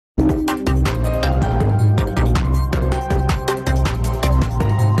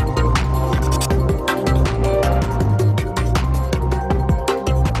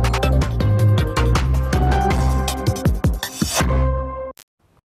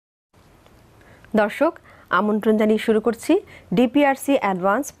দর্শক, আমন্ত্রণ জানিয়ে শুরু করছি ডিপিআরসি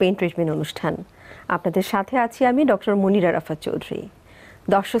অ্যাডভান্স পেইন ট্রিটমেন্ট অনুষ্ঠান। আপনাদের সাথে আছি আমি ডক্টর মনিরা রাফাত চৌধুরী।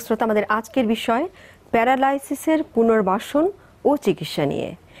 দর্শক শ্রোতা, আমাদের আজকের বিষয় প্যারালাইসিসের পুনর্বাসন ও চিকিৎসা নিয়ে।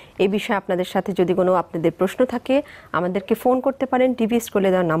 এই বিষয়ে আপনাদের সাথে যদি কোনো আপনাদের প্রশ্ন থাকে আমাদেরকে ফোন করতে পারেন টিভি স্ক্রলে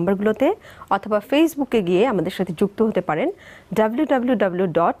দেওয়া নাম্বারগুলোতে, অথবা ফেসবুকে গিয়ে আমাদের সাথে যুক্ত হতে পারেন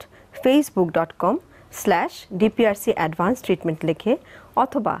www.facebook.com/DPRC অ্যাডভান্স ট্রিটমেন্ট লিখে,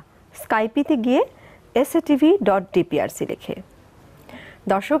 অথবা স্কাইপিতে গিয়ে SATV.DPRC লিখে।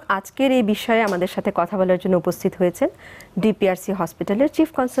 দর্শক, আজকের এই বিষয়ে আমাদের সাথে কথা বলার জন্য উপস্থিত হয়েছেন ডিপিআরসি হসপিটালের chief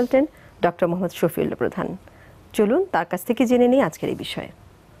consultant doctor Mohammad Shafiullah প্রধান। চলুন তার কাছ থেকে জেনে নিই আজকের এই বিষয়ে।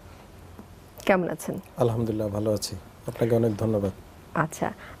 কেমন আছেন? আলহামদুলিল্লাহ, ভালো আছি। আপনাকে অনেক ধন্যবাদ। আচ্ছা,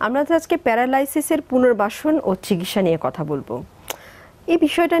 আমরা তো আজকে প্যারালাইসিসের পুনর্বাসন ও চিকিৎসা নিয়ে কথা বলবো। এই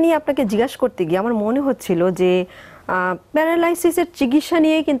বিষয়টা নিয়ে আপনাকে জিজ্ঞাসা করতে গিয়ে আমার মনে হচ্ছিল যে প্যারালাইসিসের চিকিৎসা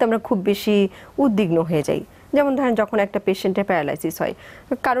নিয়ে কিন্তু আমরা খুব বেশি উদ্বিগ্ন হয়ে যাই। যেমন ধরেন, যখন একটা পেশেন্টের প্যারালাইসিস হয়,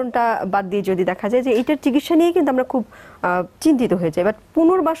 কারণটা বাদ দিয়ে যদি দেখা যায় যে এইটার চিকিৎসা নিয়ে কিন্তু আমরা খুব চিন্তিত হয়ে যাই, বাট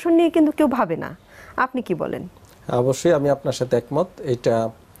পুনর্বাসন নিয়ে কিন্তু কেউ ভাবে না। আপনি কি বলেন? অবশ্যই আমি আপনার সাথে একমত। এটা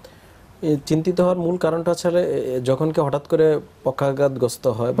চিন্তিত হওয়ার মূল কারণটা হচ্ছে যখন কেউ হঠাৎ করে পক্ষাঘাতগ্রস্ত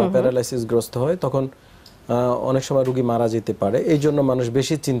হয় বা প্যারালাইসিসগ্রস্ত হয়, তখন অনেক সময় রোগী মারা যেতে পারে। এই জন্য মানুষ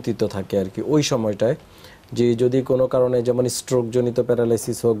বেশি চিন্তিত থাকে আর কি ওই সময়টায়, যে যদি কোনো কারণে, যেমন স্ট্রোক জনিত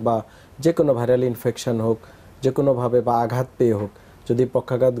প্যারালাইসিস হোক বা যে কোনো ভাইরাল ইনফেকশন হোক, যে কোনোভাবে বা আঘাত পেয়ে হোক, যদি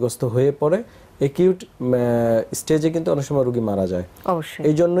পক্ষাঘাতগ্রস্ত হয়ে পড়ে একিউট স্টেজে কিন্তু অনেক সময় রোগী মারা যায়।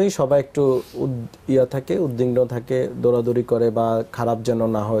 এই জন্যই সবাই একটু থাকে, উদ্বিগ্ন থাকে, দৌড়াদৌড়ি করে, বা খারাপ যেন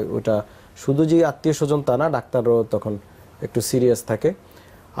না হয় ওটা শুধু যে আত্মীয় স্বজন তা না, ডাক্তারও তখন একটু সিরিয়াস থাকে।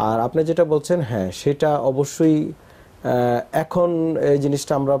 আর আপনি যেটা বলছেন, হ্যাঁ, সেটা অবশ্যই এখন এই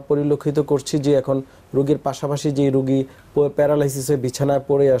জিনিসটা আমরা পরিলক্ষিত করছি যে এখন রোগীর পাশাপাশি যে রোগী প্যারালাইসিসে বিছানায়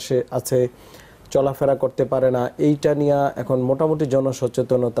পড়ে আছে, চলাফেরা করতে পারে না, এইটা নিয়ে এখন মোটামুটি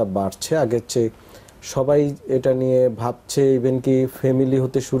জনসচেতনতা বাড়ছে আগের চেয়ে। সবাই এটা নিয়ে ভাবছে, ইভেন কি ফ্যামিলি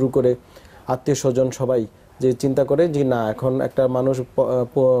হতে শুরু করে আত্মীয় স্বজন সবাই যে চিন্তা করে যে না, এখন একটা মানুষ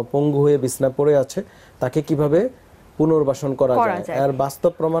পঙ্গু হয়ে বিছানায় পড়ে আছে, তাকে কিভাবে পুনর্বাসন করা যায়। আর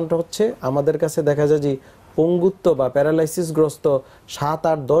বাস্তব প্রমাণটা হচ্ছে আমাদের কাছে দেখা যায় যে পঙ্গুত্ব বা প্যারালাইসিসগ্রস্ত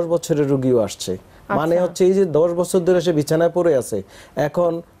 7-8-10 বছরের রোগীও আসছে। মানে হচ্ছে এই যে 10 বছর ধরে সে বিছানায় পড়ে আছে,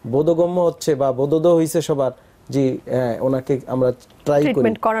 এখন বোধগম্য হচ্ছে বা বোধোদয় হয়েছে সবার, জি ওনাকে আমরা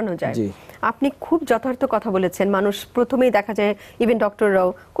ট্রিটমেন্ট করানো যায়। আপনি খুব যথার্থ কথা বলেছেন। মানুষ প্রথমেই দেখা যায়, ইভেন ডক্টররাও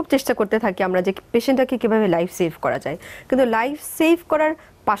খুব চেষ্টা করতে থাকে আমরা যে পেশেন্টটাকে কিভাবে লাইফ সেভ করা যায়, কিন্তু লাইফ সেভ করার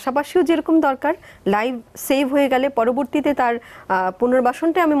পাশাপাশিও যেরকম দরকার, লাইফ সেভ হয়ে গেলে পরবর্তীতে তার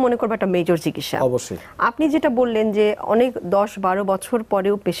পুনর্বাসনটা আমি মনে করবো একটা মেজর চিকিৎসা। অবশ্যই আপনি যেটা বললেন যে অনেক 10-12 বছর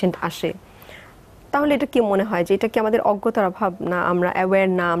পরেও পেশেন্ট আসে, তাহলে এটা কি মনে হয় যে এটা কি আমাদের অজ্ঞতার অভাব, না আমরা অ্যাওয়্যার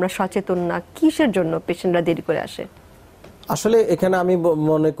না, আমরা সচেতন না? কিসের জন্য পেশেন্টরা দেরি করে আসে? আসলে এখানে আমি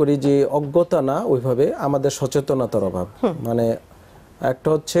মনে করি যে অজ্ঞতা না, ওইভাবে আমাদের সচেতনতার অভাব। মানে একটা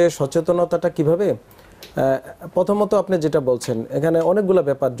হচ্ছে সচেতনতাটা কিভাবে, প্রথমত আপনি যেটা বলছেন এখানে অনেকগুলো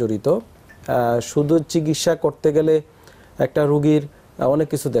ব্যাপার জড়িত। শুধু চিকিৎসা করতে গেলে একটা রোগীর অনেক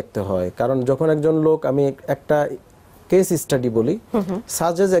কিছু দেখতে হয়। কারণ যখন একজন লোক, আমি একটা কেস স্টাডি বলি,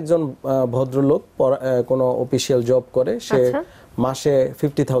 সাজেজ একজন ভদ্রলোক কোনো অফিসিয়াল জব করে, সে মাসে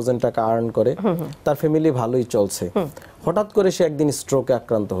 50,000 টাকা আর্ন করে, তার ফ্যামিলি ভালোই চলছে। হঠাৎ করে সে একদিন স্ট্রোকে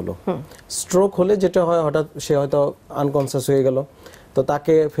আক্রান্ত হলো। স্ট্রোক হলে যেটা হয়, হঠাৎ সে হয়তো আনকনসিয়াস হয়ে গেল, তো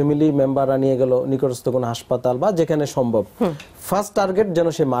তাকে ফ্যামিলি মেম্বাররা নিয়ে গেল নিকটস্থ কোনো হাসপাতাল বা যেখানে সম্ভব। ফার্স্ট টার্গেট যেন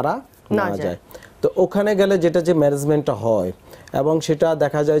সে মারা না যায়। তো ওখানে গেলে যেটা যে ম্যানেজমেন্টটা হয়, এবং সেটা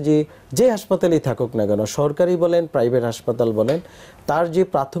দেখা যায় যে হাসপাতালেই থাকুক না কেন, সরকারি বলেন প্রাইভেট হাসপাতাল বলেন, তার যে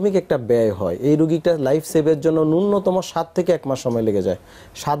প্রাথমিক একটা ব্যয় হয়, এই রোগীটা লাইফ সেভের জন্য ন্যূনতম 7 থেকে 1 মাস সময় লেগে যায়।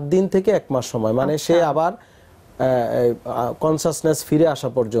 7 দিন থেকে 1 মাস সময়, মানে সে আবার কনসাসনেস ফিরে আসা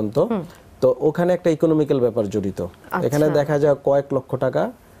পর্যন্ত। তো ওখানে একটা ইকোনমিক্যাল ব্যাপার জড়িত। এখানে দেখা যায় কয়েক লক্ষ টাকা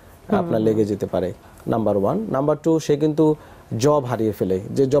আপনার লেগে যেতে পারে, নাম্বার 1। নাম্বার 2, সে কিন্তু জব হারিয়ে ফেলে,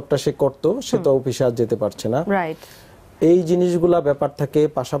 যে জবটা সে করতো সে তো অফিসে আর যেতে পারছে না। এই জিনিসগুলা ব্যাপার থাকে।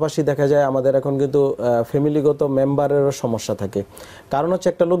 পাশাপাশি দেখা যায় আমাদের এখন কিন্তু ফ্যামিলিগত মেম্বারেরও সমস্যা থাকে। কারণ হচ্ছে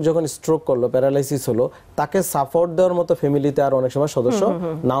একটা লোক যখন স্ট্রোক করলো, প্যারালাইসিস হলো, তাকে সাপোর্ট দেওয়ার মতো ফ্যামিলিতে আর অনেক সময় সদস্য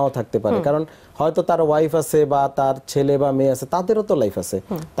নাও থাকতে পারে। কারণ হয়তো তার ওয়াইফ আছে বা তার ছেলে বা মেয়ে আছে, তাদেরও তো লাইফ আছে,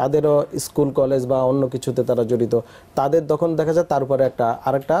 তাদেরও স্কুল কলেজ বা অন্য কিছুতে তারা জড়িত। তাদের তখন দেখা যায় তার উপরে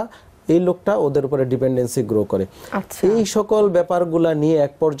আরেকটা এই লোকটা ওদের উপরে ডিপেন্ডেন্সি গ্রো করে। এই সকল ব্যাপারগুলা নিয়ে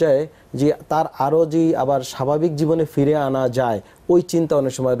এক পর্যায়ে যে তার আরো যে আবার স্বাভাবিক জীবনে ফিরে আনা যায়, ওই চিন্তা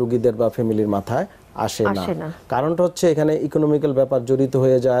অনেক সময় রোগীদের বা ফ্যামিলির মাথায় আসে না। কারণটা হচ্ছে এখানে ইকোনমিক্যাল ব্যাপার জড়িত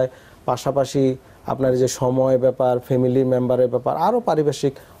হয়ে যায়। পাশাপাশি আপনার যে সময় ব্যাপার, ফ্যামিলি মেম্বারের ব্যাপার, আরো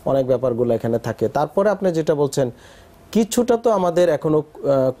পারিপার্শ্বিক অনেক ব্যাপারগুলো এখানে থাকে। তারপরে আপনি যেটা বলছেন কিছুটা তো আমাদের এখনো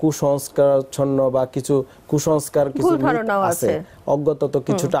কুসংস্কারচ্ছন্ন বা কিছু কুসংস্কার কিছু আছে, অজ্ঞতা তো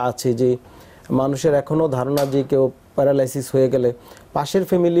কিছুটা আছে, যে মানুষের এখনো ধারণা যে কেউ প্যারালাইসিস হয়ে গেলে পাশের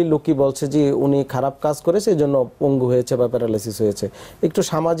ফ্যামিলির লোকই বলছে যে উনি খারাপ কাজ করেছে এই জন্য পঙ্গু হয়েছে বা প্যারালাইসিস হয়েছে। একটু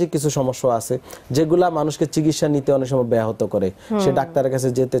সামাজিক কিছু সমস্যা আছে যেগুলা মানুষকে চিকিৎসা নিতে অনেক সময় ব্যাহত করে, সে ডাক্তারের কাছে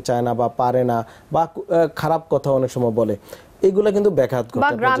যেতে চায় না বা পারে না বা খারাপ কথা অনেক সময় বলে, এগুলা কিন্তু ব্যাঘাত ঘটে।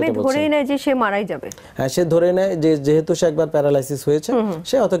 বা গ্রামে ধরেই নেয় যে সে মারাই যাবে। হ্যাঁ, সে ধরে নেয় যে যেহেতু সে একবার প্যারালাইসিস হয়েছে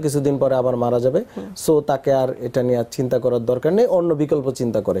সে হয়তো কিছুদিন পরে আবার মারা যাবে, সো তাকে আর এটা নিয়ে চিন্তা করার দরকার নেই, অন্য বিকল্প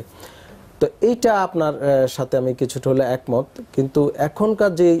চিন্তা করে। তো এইটা আপনার সাথে আমি কিছুটা হলে একমত। কিন্তু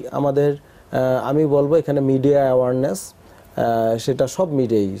এখনকার যে আমাদের আমি বলবো এখানে মিডিয়া অ্যাওয়ারনেস, সেটা সব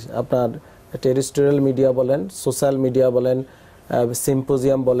মিডিয়াই, আপনার টেরিস্ট্রিয়াল মিডিয়া বলেন, সোশ্যাল মিডিয়া বলেন,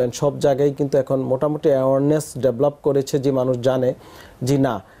 সিম্পোজিয়াম বলেন, সব জায়গায় কিন্তু এখন মোটামুটি অ্যাওয়ারনেস ডেভেলপ করেছে, যে মানুষ জানে যে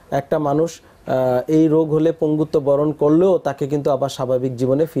না, একটা মানুষ এই রোগ হলে পঙ্গুত্ব বরণ করলেও তাকে কিন্তু আবার স্বাভাবিক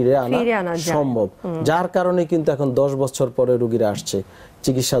জীবনে ফিরে আনা সম্ভব। যার কারণে কিন্তু এখন 10 বছর পরে রোগীরা আসছে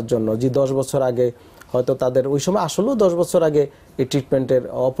চিকিৎসার জন্য, যে 10 বছর আগে হয়তো তাদের ওই সময় আসলেও 10 বছর আগে এই ট্রিটমেন্টের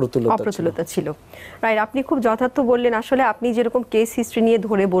অপ্রতুলতা ছিল। রাইট, আপনি খুব যথার্থ বললেন। আসলে আপনি যেরকম কেস হিস্ট্রি নিয়ে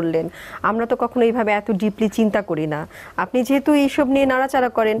ধরে বললেন, আমরা তো কখনো এইভাবে এত ডিপলি চিন্তা করি না। আপনি যেহেতু এইসব নিয়ে নাড়াচাড়া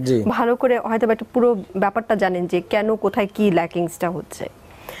করেন, ভালো করে হয়তো একটা পুরো ব্যাপারটা জানেন যে কেন কোথায় কি ল্যাকিংসটা হচ্ছে।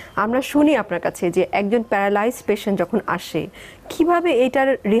 আমরা শুনি আপনার কাছে যে একজন প্যারালাইজ পেশেন্ট যখন আসে কিভাবে এটার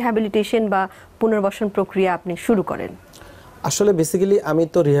রিহ্যাবিলিটেশন বা পুনর্বাসন প্রক্রিয়া আপনি শুরু করেন। আসলে বেসিক্যালি আমি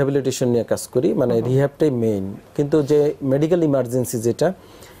তো রিহ্যাবিলিটেশন নিয়ে কাজ করি, মানে রিহ্যাবটাই মেইন, কিন্তু যে মেডিকেল ইমার্জেন্সি যেটা,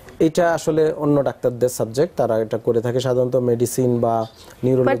 এটা আসলে অন্য ডাক্তারদের সাবজেক্ট, তারা এটা করে থাকে সাধারণত মেডিসিন বা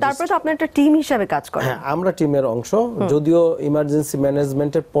নিউরোলজি। তারপরে তো আপনারা একটা টিম হিসেবে কাজ করেন। হ্যাঁ, আমরা টিমের অংশ, যদিও ইমার্জেন্সি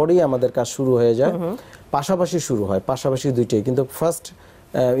ম্যানেজমেন্টের পরেই আমাদের কাজ শুরু হয়ে যায়, পাশাপাশি শুরু হয়, পাশাপাশি দুইটাই। কিন্তু ফার্স্ট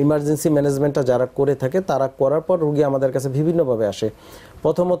ইমার্জেন্সি ম্যানেজমেন্টটা যারা করে থাকে তারা করার পর রোগী আমাদের কাছে বিভিন্নভাবে আসে।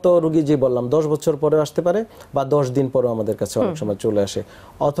 প্রথমত রোগী যে বললাম 10 বছর পরে আসতে পারে বা 10 দিন পরেও আমাদের কাছে অনেক সময় চলে আসে,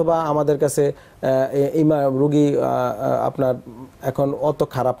 অথবা আমাদের কাছে রোগী আপনার এখন অত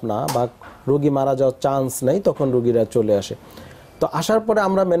খারাপ না বা রোগী মারা যাওয়ার চান্স নেই, তখন রোগীরা চলে আসে। তো আসার পরে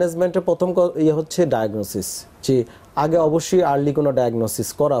আমরা ম্যানেজমেন্টের প্রথম হচ্ছে ডায়াগনোসিস, যে আগে অবশ্যই আর্লি কোনো ডায়াগনোসিস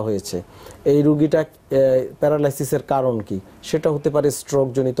করা হয়েছে, এই রোগীটা প্যারালাইসিসের কারণ কি, সেটা হতে পারে স্ট্রোক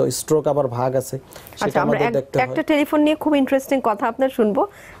জনিত, স্ট্রোক আবার ভাগ আছে, সেটা আমাদের দেখতে হয়। একটা টেলিফোন নিয়ে খুব ইন্টারেস্টিং কথা আপনার শুনবো,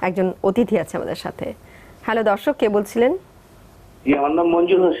 একজন অতিথি আছে আমাদের সাথে। হ্যালো দর্শক, কে বলছিলেন? জি, আমার নাম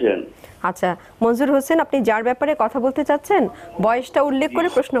মঞ্জুর হোসেন। আচ্ছা মঞ্জুর হোসেন, আপনি যার ব্যাপারে কথা বলতে চাচ্ছেন বয়সটা উল্লেখ করে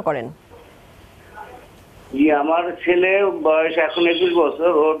প্রশ্ন করেন। জি, আমার ছেলে বয়স এখন 21 বছর,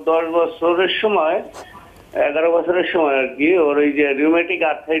 ওর 10 বছরের সময় 11 বছরের সময় আর কি, ওর ওই যে রিউমেটিক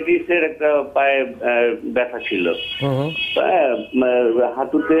আর্থ্রাইটিসের একটা পায়ে ব্যথা ছিল,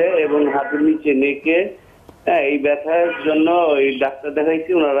 হাঁটুতে এবং হাঁটুর নিচে নেকে। এই ব্যথার জন্য ওই ডাক্তার দেখাইছি,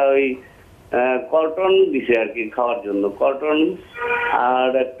 ওনারা ওই কটন দিছে আর কি খাওয়ার জন্য, কটন আর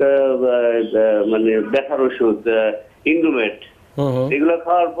একটা মানে ব্যথার ওষুধ ইন্ডুমেট, এগুলো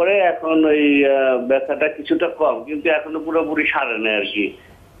খাওয়ার পরে এখন ওই ব্যথাটা কিছুটা কম, কিন্তু এখনো পুরোপুরি সারে না আর কি।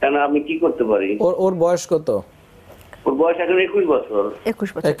 কেন, আমি কি করতে পারি? ওর বয়স কত? ওর বয়স এখন 21 বছর।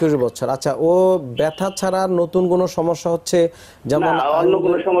 21 বছর। আচ্ছা, ও ব্যথা ছাড়া নতুন কোনো সমস্যা হচ্ছে? যেমন অন্য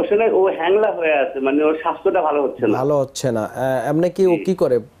কোনো সমস্যা নেই, ও হ্যাংলা হয়ে আছে, মানে ওর স্বাস্থ্যটা ভালো হচ্ছে না। এমনি কি ও কি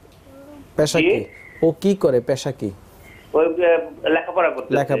করে, পেশা কি? ও কি করে, পেশা কি? ও লেখাপড়া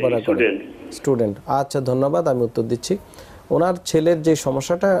করে, স্টুডেন্ট। আচ্ছা, ধন্যবাদ, আমি উত্তর দিচ্ছি। ওনার ছেলের যে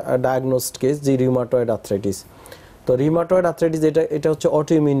সমস্যাটা ডায়াগনোসড কেস, যে রিউমাটয়েড আর্থ্রাইটিস। তো রিউমাটয়েড আর্থ্রাইটিস এটা হচ্ছে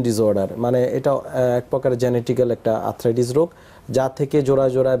অটোইমিউন ডিসঅর্ডার, মানে এটা এক প্রকার জেনেটিক্যাল একটা আর্থ্রাইটিস রোগ, যা থেকে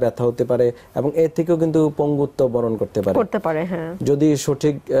জোড়ায় জোড়ায় ব্যথা হতে পারে এবং এর থেকেও কিন্তু পঙ্গুত্ব বরণ করতে পারে, হ্যাঁ, যদি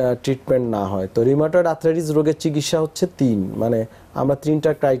সঠিক ট্রিটমেন্ট না হয়। তো রিউমাটয়েড আর্থ্রাইটিস রোগের চিকিৎসা হচ্ছে 3, মানে আমরা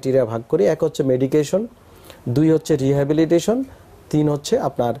 3টা ক্রাইটেরিয়া ভাগ করি। এক হচ্ছে মেডিকেশন, 2 হচ্ছে রিহ্যাবিলিটেশন, 3 হচ্ছে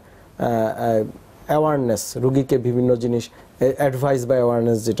আপনার অ্যাওয়ারনেস, রোগীকে বিভিন্ন জিনিস অ্যাডভাইস বা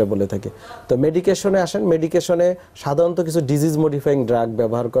অ্যাওয়ারনেস যেটা বলে থাকে। তো মেডিকেশনে আসেন, মেডিকেশনে সাধারণত কিছু ডিজিজ মডিফাইং ড্রাগ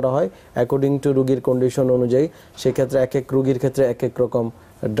ব্যবহার করা হয় অ্যাকর্ডিং টু রোগীর কন্ডিশন অনুযায়ী। সেক্ষেত্রে এক এক রোগীর ক্ষেত্রে এক এক রকম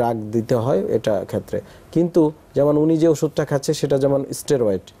ড্রাগ দিতে হয় এটা ক্ষেত্রে। কিন্তু যেমন উনি যে ওষুধটা খাচ্ছে সেটা যেমন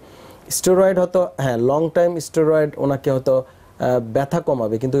স্টেরয়েড হয়তো, হ্যাঁ, লং টাইম স্টেরয়েড ওনাকে হয়তো ব্যথা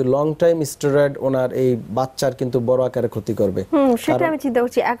কমাবে, কিন্তু লং টাইম স্টেরয়েড ওনার এই বাচ্চার কিন্তু বড় আকারে ক্ষতি করবে। সেটা আমি চিন্তা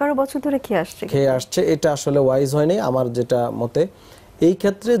করছি, 11 বছর ধরে খেয়ে আসছে, এটা আসলে ওয়াইজ হয়নি আমার যেটা মতে। এই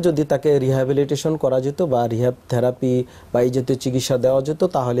ক্ষেত্রে যদি তাকে রিহ্যাবিলিটেশন করা যেত বা রিহ্যাব থেরাপি বা এই জাতীয় চিকিৎসা দেওয়া যেত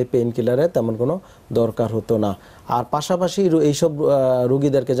তাহলে পেইন কিলারের তেমন কোনো দরকার হতো না। আর পাশাপাশি এইসব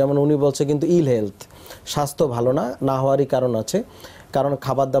রোগীদেরকে, যেমন উনি বলছে কিন্তু ইল হেলথ, স্বাস্থ্য ভালো না হওয়ারই কারণ আছে, কারণ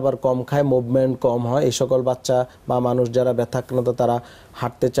খাবার দাবার কম খায়, মুভমেন্ট কম হয়। এই সকল বাচ্চা বা মানুষ যারা ব্যথাক্রান্ত তারা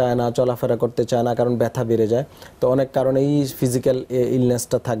হাঁটতে চায় না, চলাফেরা করতে চায় না, কারণ ব্যথা বেড়ে যায়। তো অনেক কারণে এই ফিজিক্যাল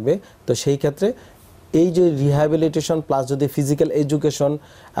ইলনেসটা থাকবে। তো সেই ক্ষেত্রে এই যে রিহ্যাবিলিটেশন প্লাস যদি ফিজিক্যাল এডুকেশন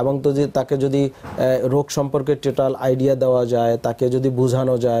এবং তো যে তাকে যদি রোগ সম্পর্কে টোটাল আইডিয়া দেওয়া যায়, তাকে যদি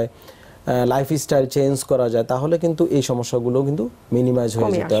বোঝানো যায়, লাইফস্টাইল চেঞ্জ করা যায়, তাহলে কিন্তু এই সমস্যাগুলো কিন্তু মিনিমাইজ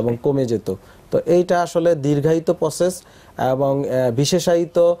হয়ে যেত এবং কমে যেত। তো এইটা আসলে দীর্ঘায়িত প্রসেস এবং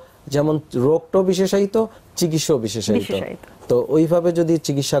বিশেষায়িত, যেমন রোগটাও বিশেষায়িত, চিকিৎসাও বিশেষায়িত। তো ওইভাবে যদি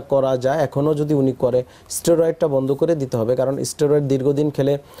চিকিৎসা করা যায়, এখনো যদি উনি করে, স্টেরয়েডটা বন্ধ করে দিতে হবে, কারণ স্টেরয়েড দীর্ঘদিন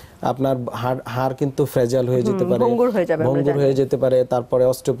খেলে আপনার হাড় কিন্তু ফ্র্যাজাইল হয়ে যেতে পারে, ভঙ্গুর হয়ে যেতে পারে, তারপরে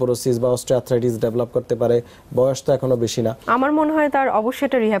অস্টিওপোরোসিস বা অস্টিওআর্থ্রাইটিস ডেভেলপ করতে পারে। বয়স তো এখনো বেশি না। আমার মনে হয় তার অবশ্যই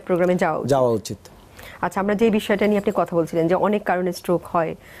একটা রিহ্যাব প্রোগ্রামে যাওয়া উচিত। আচ্ছা, আমরা যে বিষয়টা নিয়ে আপনি কথা বলছিলেন যে অনেক কারণে স্ট্রোক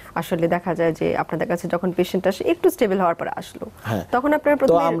হয়, আসলে দেখা যায় যে আপনাদের কাছে যখন পেশেন্ট আসে একটু স্টেবল হওয়ার পর আসলো, তখন আপনারা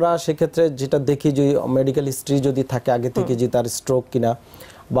তো আমরা সেক্ষেত্রে যেটা দেখি যে মেডিকেল হিস্ট্রি যদি থাকে আগে থেকে, যে তার স্ট্রোক কিনা,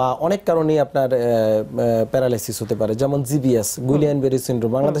 বা অনেক কারণেই আপনার প্যারালাইসিস হতে পারে, যেমন জিবিএস, গুইলিয়ান-বেরি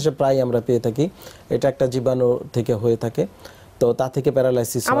সিনড্রোম, বাংলাদেশে প্রায় আমরা পেয়ে থাকি। এটা একটা জীবাণু থেকে হয়ে থাকে, তো তা থেকে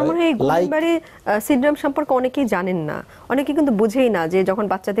প্যারালাইসিস হয়। আমার মনে হয় গুইলিয়ান-বেরি সিনড্রোম সম্পর্কে অনেকেই জানেন না, অনেকে কিন্তু বুঝেই না যে যখন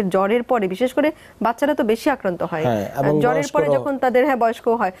বাচ্চাদের জ্বরের পরে, বিশেষ করে বাচ্চারা তো বেশি আক্রান্ত হয়, জ্বরের পরে যখন তাদের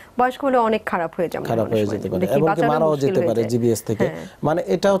বয়স্ক হলে অনেক খারাপ হয়ে যেতে পারে এবং মারাও যেতে পারে জিবিএস থেকে। মানে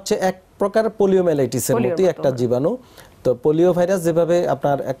এটা হচ্ছে এক প্রকার পোলিওমাইলাইটিসের মতোই একটা জীবাণু। তো পোলিও ভাইরাস যেভাবে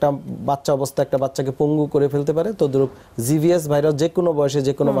আপনার একটা বাচ্চা অবস্থা একটা বাচ্চাকে পঙ্গু করে ফেলতে পারে, তদ্রূপ জিভিএস ভাইরাস যে কোনো বয়সে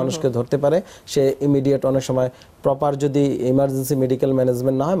যে কোনো মানুষকে ধরতে পারে। সে ইমিডিয়েট, অনেক সময় প্রপার যদি ইমার্জেন্সি মেডিকেল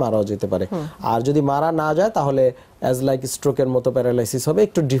ম্যানেজমেন্ট না হয়, মারাও যেতে পারে। আর যদি মারা না যায় তাহলে অ্যাজ লাইক স্ট্রোকের মতো প্যারালাইসিস হবে,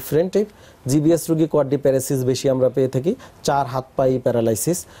 একটু ডিফারেন্ট টাইপ। জিবিএস রোগী কোয়াড্রিপ্যারাসিস বেশি আমরা পেয়ে থাকি, 4 হাত পাই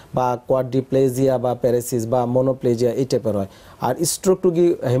প্যারালাইসিস বা কোয়াড্রিপ্লেজিয়া বা প্যারাসিস বা মনোপ্লেজিয়া এই টাইপের হয়। আর স্ট্রোক রোগী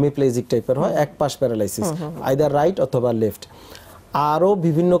হেমিপ্লেজিক টাইপের হয়, এক পাশ প্যারালাইসিস, আইদার রাইট অথবা লেফট। আরও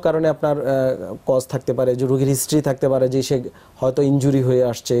বিভিন্ন কারণে আপনার কজ থাকতে পারে, যে রোগীর হিস্ট্রি থাকতে পারে যে সে হয়তো ইনজুরি হয়ে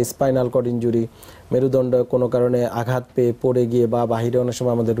আসছে, স্পাইনাল কর্ড ইনজুরি, মেরুদণ্ড কোনো কারণে আঘাত পেয়ে পড়ে গিয়ে, বা বাহিরে অনেক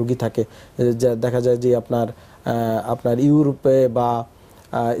সময় আমাদের রোগী থাকে, দেখা যায় যে আপনার ইউরোপে বা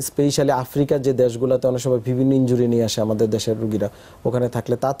স্পেশালি আফ্রিকার যে দেশগুলোতে অনেক সময় বিভিন্ন ইনজুরি নিয়ে আসে আমাদের দেশের রোগীরা, ওখানে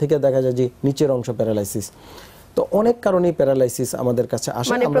থাকলে তা থেকে দেখা যায় যে নিচের অংশ প্যারালাইসিস। তো অনেক কারণেই প্যারালাইসিস আমাদের কাছে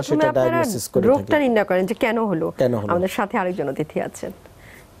আসে, আমরা সেটা ডায়াগনোসিস করে থাকি। রোগটা নির্ণয় করেন যে কেন হলো। আমাদের সাথে আরেকজন অতিথি আছেন।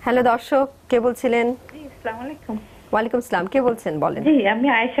 হ্যালো দর্শক, কে বলছিলেন? আসসালামু আলাইকুম। ওয়ালাইকুম আসসালাম, কে বলছেন বলেন? জি, আমি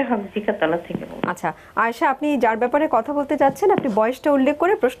আয়েশা হক জিকাতলা থেকে বলছি। আচ্ছা আয়েশা, আপনি যার ব্যাপারে কথা বলতে যাচ্ছেন আপনি বয়সটা উল্লেখ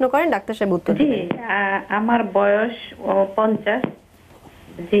করে প্রশ্ন করেন, ডাক্তার সাহেব উত্তর দিবেন। জি, আমার বয়স 50।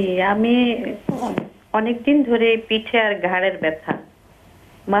 জি, আমি অনেকদিন ধরে পিঠে আর ঘাড়ের ব্যথা,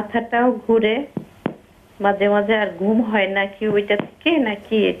 মাথাটাও ঘুরে, মাঝে মাঝে আর ঘুম হয় না, কি ওইটা থেকে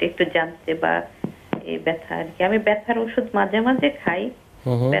নাকি এটা একটু জানতে, বা এই ব্যথা আর কি। আমি ব্যথার ওষুধ মাঝে মাঝে খাই,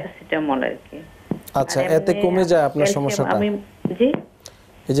 প্যারাসিটামল আর কি। আচ্ছা, এতে কমে যায় আপনার সমস্যাটা? জি,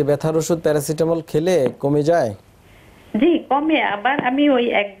 এই যে ব্যথার ওষুধ প্যারাসিটামল খেলে কমে যায়? জি কমে, আবার আমি ওই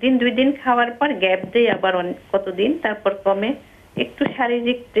 1-2 দিন খাওয়ার পর গ্যাপ দেই, আবার কতদিন তারপর কমে। একটু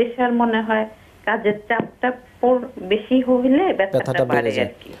শারীরিক প্রেসার মনে হয়, কাজের চাপটা বেশি হইলে ব্যথাটা বাড়ে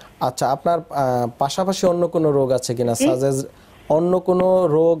আর কি। আচ্ছা, আপনার পাশাপাশি অন্য কোনো রোগ আছে কিনা? অন্য কোনো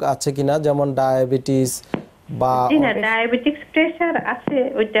রোগ আছে কিনা, যেমন ডায়াবেটিস বা? না, ডায়াবেটিস প্রেসার আছে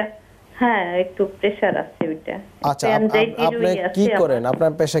ওইটা, হ্যাঁ একটু প্রেসার আছে ওইটা। আচ্ছা, আপনি কি করেন?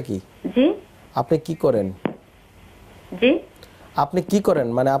 আপনার পেশা কি? জি, আপনি কি করেন? জি, আপনি কি করেন,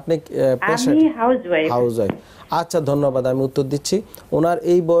 মানে আপনি আমি হাউসওয়াইফ। আচ্ছা, ধন্যবাদ, আমি উত্তর দিচ্ছি। ওনার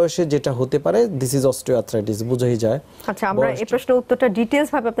এই বয়সে যেটা হতে পারে, দিস ইজ অস্টিওআর্থ্রাইটিস, বুঝাই যায়। আচ্ছা, আমরা এই প্রশ্নের উত্তরটা ডিটেইলস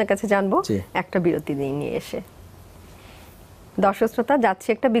ভাবে আপনার কাছে জানবো একটা বিরতি নিয়ে এসে। দর্শক শ্রোতা, যাচ্ছে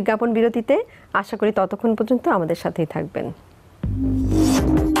একটা বিজ্ঞাপন বিরতিতে, আশা করি ততক্ষণ পর্যন্ত আমাদের সাথেই থাকবেন।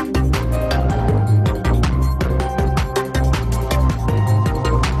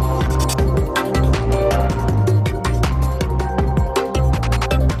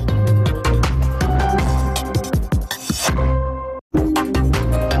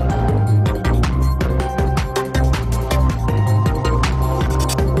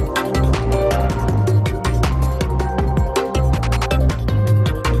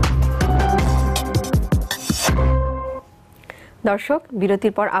 দর্শক,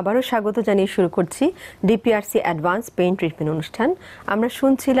 বিরতির পর আবারও স্বাগত জানিয়ে শুরু করছি ডিপিআরসি অ্যাডভান্স পেইন ট্রিটমেন্ট অনুষ্ঠান। আমরা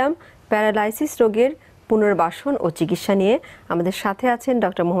শুনছিলাম প্যারালাইসিস রোগের পুনর্বাসন ও চিকিৎসা নিয়ে আমাদের সাথে আছেন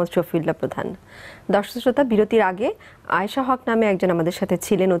ডক্টর মোহাম্মদ শফিউল্লাহ প্রধান। দর্শক শ্রোতা, বিরতির আগে আয়েশা হক নামে একজন আমাদের সাথে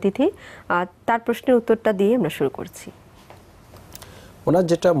ছিলেন অতিথি, তার প্রশ্নের উত্তরটা দিয়ে আমরা শুরু করছি। ওনার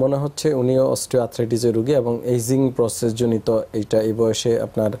যেটা মনে হচ্ছে উনিও অস্টিওআর্থ্রাইটিসের রোগী এবং এইজিং প্রসেস জনিত এইটা এই বয়সে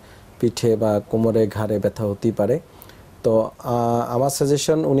আপনার পিঠে বা কোমরে ঘাড়ে ব্যথা হতেই পারে। তো আমার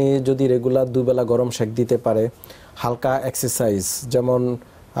সাজেশন, উনি যদি রেগুলার দুবেলা গরম সেক দিতে পারে, হালকা এক্সারসাইজ যেমন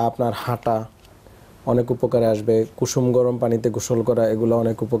আপনার হাঁটা অনেক উপকারে আসবে, কুসুম গরম পানিতে গোসল করা, এগুলো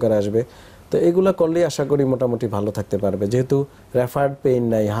অনেক উপকারে আসবে। তো এগুলো করলেই আশা করি মোটামুটি ভালো থাকতে পারবে। যেহেতু রেফার্ড পেইন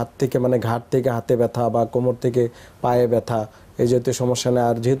নাই, হাত থেকে মানে ঘাট থেকে হাতে ব্যথা বা কোমর থেকে পায়ে ব্যথা, এই জাতীয় সমস্যা নেই।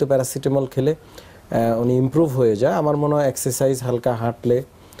 আর যেহেতু প্যারাসিটামল খেলে উনি ইমপ্রুভ হয়ে যায়, আমার মনে হয় এক্সারসাইজ, হালকা হাঁটলে,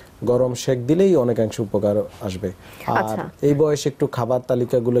 গরম শেক দিলেই অনেকাংশ উপকার আসবে। আর এই বয়সে একটু খাবার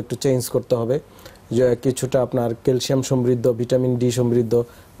তালিকাগুলো একটু চেঞ্জ করতে হবে, যে কিছুটা আপনার ক্যালসিয়াম সমৃদ্ধ, ভিটামিন ডি সমৃদ্ধ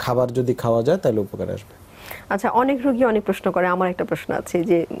খাবার যদি খাওয়া যায় তাহলে উপকার আসবে। আচ্ছা, অনেক রোগী অনেক প্রশ্ন করে, আমার একটা প্রশ্ন আছে,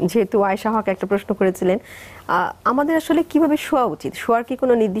 যে যেহেতু আয়েশা হক একটা প্রশ্ন করেছিলেন, আমাদের আসলে কিভাবে শোয়া উচিত? শোয়ার কি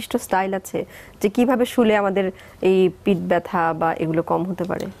কোনো নির্দিষ্ট স্টাইল আছে, যে কিভাবে শুলে আমাদের এই পিঠ ব্যথা বা এগুলো কম হতে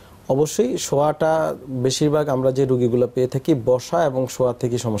পারে? অবশ্যই শোয়াটা বেশিরভাগ আমরা যে রোগীগুলো পেয়ে থাকি, বসা এবং শোয়া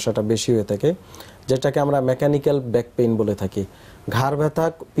থেকে সমস্যাটা বেশি হয়ে থাকে, যেটাকে আমরা মেকানিক্যাল ব্যাক পেইন বলে থাকি। ঘাড় ব্যথা,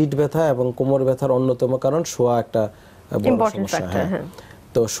 পিঠ ব্যথা এবং কোমর ব্যথার অন্যতম কারণ শোয়া একটা বড় সমস্যা। হ্যাঁ,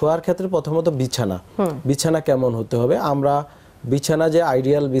 তো শোয়ার ক্ষেত্রে প্রথমত বিছানা কেমন হতে হবে? আমরা বিছানা যে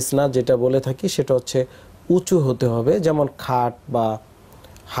আইডিয়াল বিছানা যেটা বলে থাকি সেটা হচ্ছে উঁচু হতে হবে, যেমন খাট বা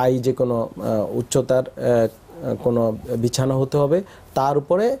হাই যে কোনো উচ্চতার কোনো বিছানা হতে হবে। তার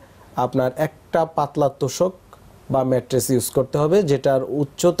উপরে আপনার একটা পাতলা তোষক বা ম্যাট্রেস ইউজ করতে হবে, যেটার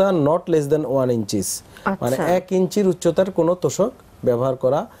উচ্চতা নট লেস দেন 1 ইঞ্চিস, মানে 1 ইঞ্চির উচ্চতার কোনো তোষক ব্যবহার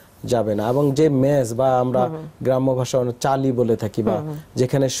করা যাবে না। এবং যে মেজ বা আমরা গ্রাম্য ভাষায় চালি বলে থাকি, বা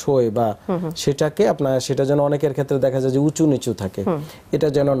যেখানে শোয় বা সেটাকে আপনার, সেটা যেন অনেকের ক্ষেত্রে দেখা যায় যে উঁচু নিচু থাকে, এটা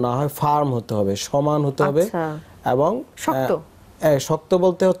যেন না হয়, ফার্ম হতে হবে, সমান হতে হবে এবং শক্ত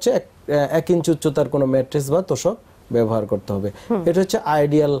বলতে হচ্ছে 1 ইঞ্চি উচ্চতার কোনো ম্যাট্রেস বা তোষক ব্যবহার করতে হবে। এটা হচ্ছে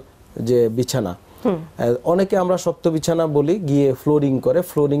আইডিয়াল যে বিছানা। অনেকে আমরা শক্ত বিছানা বলি, গিয়ে ফ্লোরিং করে,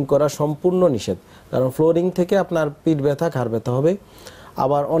 ফ্লোরিং করা সম্পূর্ণ নিষেধ, কারণ ফ্লোরিং থেকে আপনার পিঠ ব্যথা, ঘাড় ব্যথা হবে।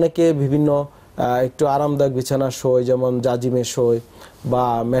 আবার অনেকে বিভিন্ন একটু আরামদায়ক বিছানা শোয়, যেমন জাজিমে শোয় বা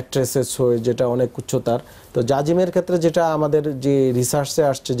ম্যাট্রেসে শোয়, যেটা অনেক উচ্চতার। তো জাজিমের ক্ষেত্রে যেটা আমাদের যে রিসার্চে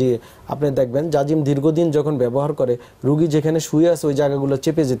আসছে, যে আপনি দেখবেন জাজিম দীর্ঘদিন যখন ব্যবহার করে, রোগী যেখানে শুয়ে আছে ওই জায়গাগুলো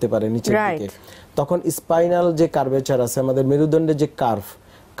চেপে যেতে পারে নিচের দিকে, তখন স্পাইনাল যে কার্ভেচার আছে, আমাদের মেরুদণ্ডের যে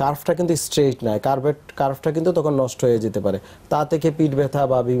কার্ভটা কিন্তু স্ট্রেট নয়, কার্ভটা কিন্তু তখন নষ্ট হয়ে যেতে পারে। তা থেকে পিঠ ব্যথা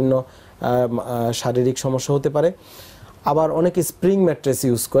বা বিভিন্ন শারীরিক সমস্যা হতে পারে। আবার অনেকে স্প্রিং ম্যাট্রেস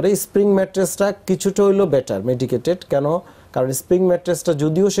ইউজ করে। স্প্রিং ম্যাট্রেসটা কিছুটা হইলো বেটার, মেডিকেটেড। কেন? কারণ স্প্রিং ম্যাট্রেসটা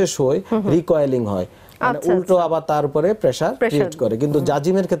যদিও শেষ হয়, রিকয়েলিং হয়, মানে উল্টো আবার তার উপরে প্রেসার ক্রিয়েট করে। কিন্তু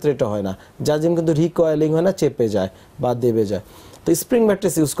জাজিমের ক্ষেত্রে এটা হয় না, জাজিম কিন্তু রিকয়েলিং হয় না, চেপে যায় বা দেবে যায়। তো স্প্রিং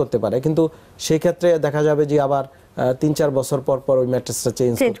ম্যাট্রেস ইউজ করতে পারে, কিন্তু সেই ক্ষেত্রে দেখা যাবে যে আবার 3-4 বছর পর পর ওই ম্যাট্রেসটা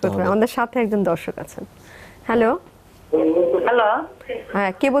চেঞ্জ করতে হবে। আমাদের সাথে একজন দর্শক আছেন। হ্যালো,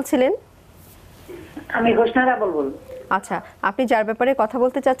 হ্যাঁ, কে বলছিলেন? আমি ঘোষণারা বলবো। আচ্ছা, আপনি যার ব্যাপারে কথা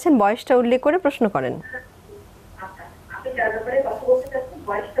বলতে চাচ্ছেন বয়সটা উল্লেখ করে প্রশ্ন করেন।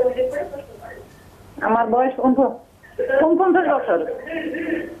 আমার বয়স 49 বছর।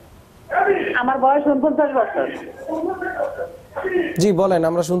 আমার বয়স 49 বছর। জি বলেন,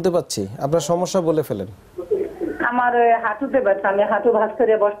 আমরা শুনতে পাচ্ছি, আপনার সমস্যা বলে ফেলেন। আমার হাঁটুতে ব্যথা, আমি হাঁটু ভাঁজ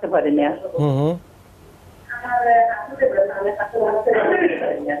করে বসতে পারি না।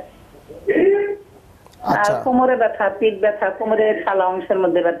 আচ্ছা, কোমরে ব্যথা, পিঠ ব্যথা, কোমরের ছালা অংশের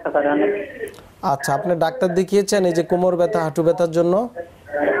মধ্যে ব্যথা করে অনেক। আচ্ছা, আপনি ডাক্তার দেখিয়েছেন এই যে কোমর ব্যথা, হাঁটু ব্যথার জন্য?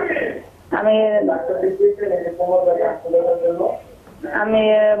 আমি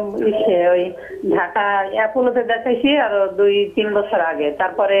ওই ঢাকা অ্যাপোলোতে দেখাইছি আরো 2-3 বছর আগে।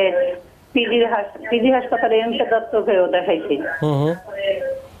 তারপরে পিজি হাসপাতালে এমকে দত্তকেও দেখাইছি।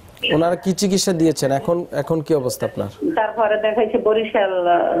 ওনারা কি চিকিৎসা দিয়েছেন? এখন কি অবস্থা আপনার? তারপরে দেখাইছি বরিশাল,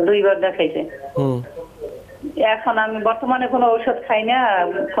 2 বার দেখাইছে। এখন আমি বর্তমানে কোনো ঔষধ খাই না,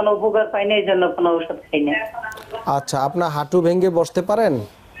 কোনো উপকার পাই না, এই জন্য কোনো ঔষধ খাই না। আচ্ছা, আপনার হাঁটু ভেঙে বসতে পারেন?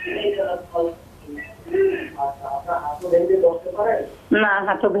 না,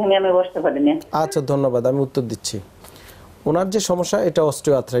 হাঁটু ভেঙে আমি বসতে পারি না। আচ্ছা, ধন্যবাদ, আমি উত্তর দিচ্ছি। ওনার যে সমস্যা, এটা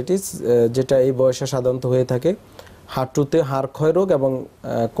অস্টিওআর্থ্রাইটিস, যেটা এই বয়সে সাধারণত হয়ে থাকে। হাঁটুতে হাড় ক্ষয় রোগ এবং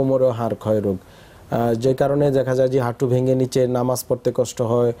কোমরেও হাড় ক্ষয় রোগ। যে কারণে দেখা যায় যে হাঁটু ভেঙে নিচে নামাজ পড়তে কষ্ট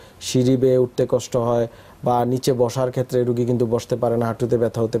হয়, সিঁড়ি বেয়ে উঠতে কষ্ট হয়, বা নিচে বসার ক্ষেত্রে রুগী কিন্তু বসতে পারে না, হাঁটুতে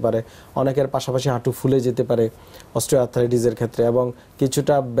ব্যথা হতে পারে। অনেকের পাশাপাশি হাঁটু ফুলে যেতে পারে অস্টিওআর্থ্রাইটিসের ক্ষেত্রে, এবং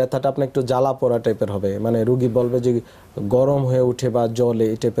কিছুটা ব্যথাটা আপনার একটু জ্বালা পোড়া টাইপের হবে, মানে রুগী বলবে যে গরম হয়ে উঠে বা জলে,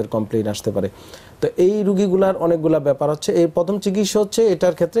 এই টাইপের কমপ্লেইন আসতে পারে। তো এই রুগীগুলার অনেকগুলা ব্যাপার হচ্ছে। এই প্রথম চিকিৎসা হচ্ছে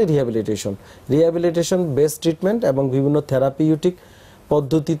এটার ক্ষেত্রে রিহ্যাবিলিটেশন বেস্ট ট্রিটমেন্ট এবং বিভিন্ন থেরাপিউটিক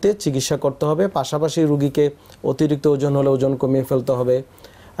পদ্ধতিতে চিকিৎসা করতে হবে। পাশাপাশি রুগীকে অতিরিক্ত ওজন হলে ওজন কমিয়ে ফেলতে হবে,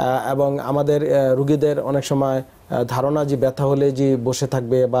 এবং আমাদের রুগীদের অনেক সময় ধারণা যে ব্যথা হলে যে বসে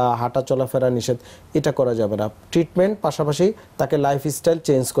থাকবে বা হাঁটা চলাফেরা নিষেধ, এটা করা যাবে না। ট্রিটমেন্ট পাশাপাশি তাকে লাইফস্টাইল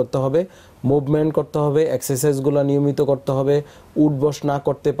চেঞ্জ করতে হবে, মুভমেন্ট করতে হবে, এক্সারসাইজগুলো নিয়মিত করতে হবে। উঠবস না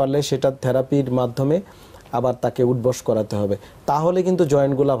করতে পারলে সেটা থেরাপির মাধ্যমে আবার তাকে উঠবস করাতে হবে, তাহলে কিন্তু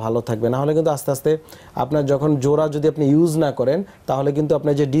জয়েন্টগুলো ভালো থাকবে। না হলে কিন্তু আস্তে আস্তে আপনার যখন জোড়া যদি আপনি ইউজ না করেন, তাহলে কিন্তু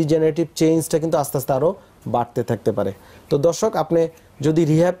আপনার যে ডিজেনারেটিভ চেঞ্জটা কিন্তু আস্তে আস্তে আরও বাড়তে থাকতে পারে। তো দর্শক, আপনি যদি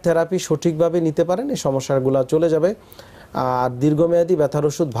রিহ্যাব থেরাপি সঠিকভাবে নিতে পারেন, এই সমস্যাগুলো চলে যাবে। আর দীর্ঘমেয়াদী ব্যথার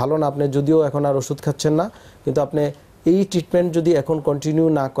ওষুধ ভালো না, আপনি যদিও এখন আর ওষুধ খাচ্ছেন না, কিন্তু আপনি এই ট্রিটমেন্ট যদি এখন কন্টিনিউ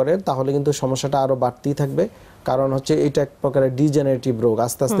না করেন, তাহলে কিন্তু সমস্যাটা আরও বাড়তেই থাকবে। কারণ হচ্ছে এটা এক প্রকারের ডিজেনারেটিভ রোগ,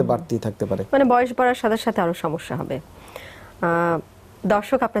 আস্তে আস্তে বাড়তেই থাকতে পারে, মানে বয়স বাড়ার সাথে সাথে আরো সমস্যা হবে।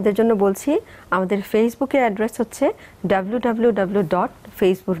 দর্শক, আপনাদের জন্য বলছি, আমাদের ফেসবুকের অ্যাড্রেস হচ্ছে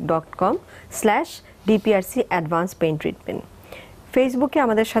www.facebook.com/DPRC Advanced Pain Treatment। ফেসবুকে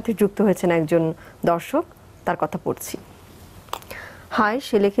আমাদের সাথে যুক্ত হয়েছেন একজন দর্শক, তার কথা পড়ছি। হাই,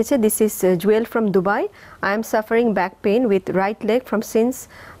 সে লিখেছে, this is Jewel from Dubai. I am suffering back pain with right leg from since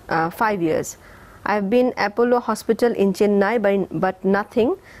 5 years. I have been Apollo Hospital in Chennai, but nothing.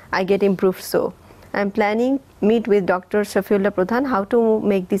 I get improved so. I am planning meet with Dr. Safiullah Pradhan. How to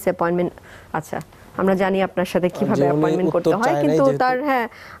make this appointment? আচ্ছা, আমরা জানি আপনার সাথে কিভাবে appointment করতে হয়, কিন্তু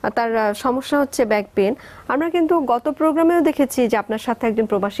তার সমস্যা হচ্ছে ব্যাক পেন। আমরা কিন্তু গত প্রোগ্রামেও দেখেছি যে আপনার সাথে একজন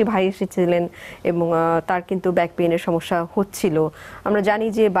প্রবাসী ভাই এসেছিলেন এবং তার কিন্তু ব্যাক পেনের সমস্যা হচ্ছিল। আমরা জানি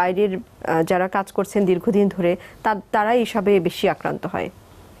যে বাইরের যারা কাজ করছেন দীর্ঘদিন ধরে, তারাই এসবে বেশি আক্রান্ত হয়,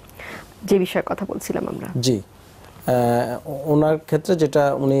 যে বিষয়ে কথা বলছিলাম আমরা। জি, ওনার ক্ষেত্রে যেটা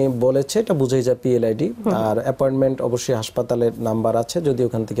উনি বলেছে এটা বুঝেই যায় PLID। আর অ্যাপয়েন্টমেন্ট অবশ্যই হাসপাতালের নাম্বার আছে, যদি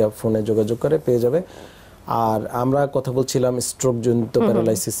ওখান থেকে ফোনে যোগাযোগ করে পেয়ে যাবে। আর আমরা কথা বলছিলাম স্ট্রোক জনিত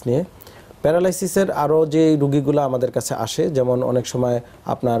প্যারালাইসিস নিয়ে। প্যারালাইসিসের আরও যে রুগীগুলো আমাদের কাছে আসে, যেমন অনেক সময়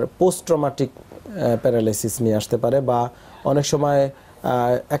আপনার পোস্ট ট্রমাটিক প্যারালাইসিস নিয়ে আসতে পারে, বা অনেক সময়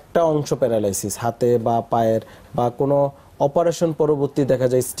একটা অংশ প্যারালাইসিস হাতে বা পায়ের, বা কোনো অপারেশন পরবর্তী দেখা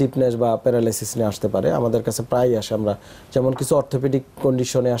যায় স্টিফনেস বা প্যারালাইসিস নিয়ে আসতে পারে। আমাদের কাছে প্রায়ই আসে। আমরা যেমন কিছু অর্থোপেডিক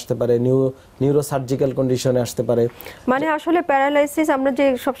কন্ডিশনে আসতে পারে, নিউরোসার্জিক্যাল কন্ডিশনে আসতে পারে। মানে আসলে প্যারালাইসিস আমরা যে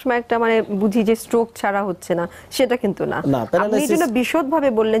সবসময় একটা মানে বুঝি যে স্ট্রোক ছাড়া হচ্ছে না, সেটা কিন্তু না। আপনি এটা বিশদভাবে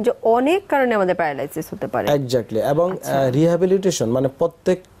বললেন যে অনেক কারণে আমাদের প্যারালাইসিস হতে পারে। এক্স্যাক্টলি। এবং রিহ্যাবিলিটেশন মানে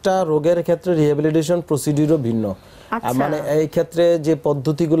প্রত্যেকটা রোগের ক্ষেত্রে রিহ্যাবিলিটেশন প্রসিডিউরও ভিন্ন। মানে এই ক্ষেত্রে যে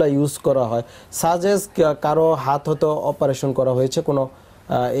পদ্ধতিগুলো ইউজ করা হয়, সাজেস কারো হাত হয়তো অপারেশন করা হয়েছে, কোনো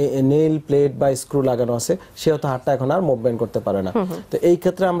নেইল প্লেট বা স্ক্রু লাগানো আছে, সে হয়তো হাতটা এখন আর মুভমেন্ট করতে পারে না। তো এই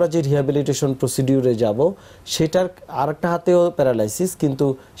ক্ষেত্রে আমরা যে রিহ্যাবিলিটেশন প্রসিডিউরে যাব, সেটার আরেকটা হাতেও প্যারালাইসিস, কিন্তু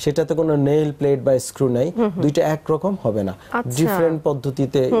সেটাতে কোনো নেইল প্লেট বা স্ক্রু নেই, দুইটা একরকম হবে না, ডিফারেন্ট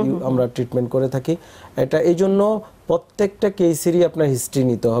পদ্ধতিতে আমরা ট্রিটমেন্ট করে থাকি। এটা এই জন্য প্রত্যেকটা কেসেরই আপনার হিস্ট্রি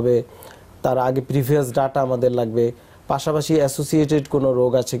নিতে হবে, তার আগে প্রিভিয়াস ডাটা আমাদের লাগবে, পাশাপাশি অ্যাসোসিয়েটেড কোনো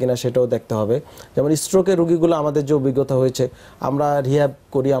রোগ আছে কিনা সেটাও দেখতে হবে। যেমন স্ট্রোকের রোগীগুলো আমাদের যে অভিজ্ঞতা হয়েছে, আমরা রিহ্যাব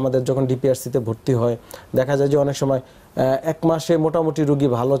করি, আমাদের যখন DPRC-তে ভর্তি হয়, দেখা যায় যে অনেক সময় 1 মাসে মোটামুটি রোগী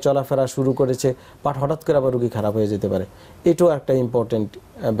ভালো চলাফেরা শুরু করেছে, বাট হঠাৎ করে আবার রোগী খারাপ হয়ে যেতে পারে। এটাও একটা ইম্পর্টেন্ট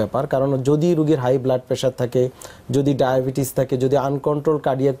ব্যাপার, কারণ যদি রোগীর হাই ব্লাড প্রেশার থাকে, যদি ডায়াবেটিস থাকে, যদি আনকন্ট্রোল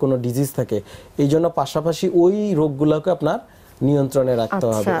কার্ডিয়াক কোনো ডিজিজ থাকে, এই জন্য পাশাপাশি ওই রোগগুলোকে আপনার নিয়ন্ত্রণে রাখতে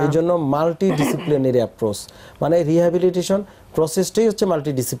হবে। এই জন্য মাল্টিডিসিপ্লিনারি অ্যাপ্রোচ, মানে রিহ্যাবিলিটেশন প্রসেসটাই হচ্ছে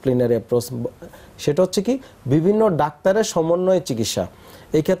মাল্টিডিসিপ্লিনারি অ্যাপ্রোচ। সেটা হচ্ছে কি, বিভিন্ন ডাক্তারের সমন্বয়ে চিকিৎসা।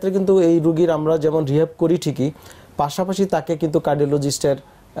 এই ক্ষেত্রে কিন্তু এই রোগীর আমরা যেমন রিহ্যাব করি ঠিকই, পাশাপাশি তাকে কিন্তু কার্ডিওলজিস্টের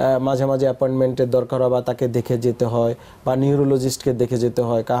মাঝে মাঝে অ্যাপয়েন্টমেন্টের দরকার হয়, বা তাকে দেখে যেতে হয়, বা নিউরোলজিস্টকে দেখে যেতে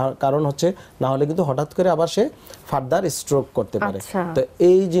হয়। কারণ হচ্ছে না হলে কিন্তু হঠাৎ করে আবার সে ফার্দার স্ট্রোক করতে পারে। তো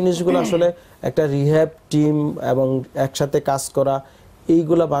এই জিনিসগুলো আসলে একটা রিহ্যাব টিম এবং একসাথে কাজ করা,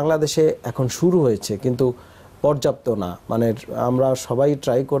 এইগুলা বাংলাদেশে এখন শুরু হয়েছে, কিন্তু পর্যাপ্ত না। মানে আমরা সবাই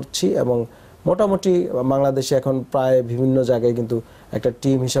ট্রাই করছি এবং মোটামুটি বাংলাদেশে এখন প্রায় বিভিন্ন জায়গায় কিন্তু একটা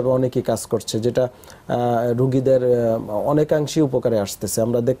টিম হিসাবে অনেকেই কাজ করছে, যেটা রোগীদের অনেকাংশেই উপকারে আসতেছে।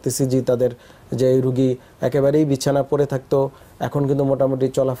 আমরা দেখতেছি যে তাদের যে রোগী একেবারেই বিছানা পড়ে থাকতো, এখন কিন্তু মোটামুটি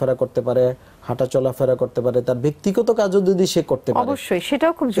চলাফেরা করতে পারে, হাঁটা চলাফেরা করতে পারে, তার ব্যক্তিগত কাজও যদি সে করতে পারে অবশ্যই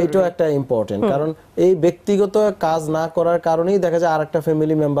সেটাও খুব জরুরি। এটাও একটা ইম্পর্টেন্ট, কারণ এই ব্যক্তিগত কাজ না করার কারণেই দেখা যায় আরেকটা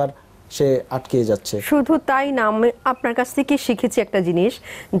ফ্যামিলি মেম্বার সে আটকে যাচ্ছে। শুধু তাই না, আমি আপনার কাছ থেকে শিখেছি একটা জিনিস,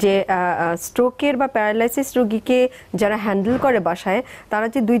 যে স্ট্রোকের বা প্যারালাইসিস রোগীকে যারা হ্যান্ডেল করে বাসায়, তারা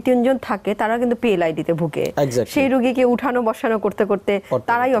যে 2-3 জন থাকে, তারা কিন্তু PLID-তে ভুগে। সেই রোগীকে উঠানো বসানো করতে করতে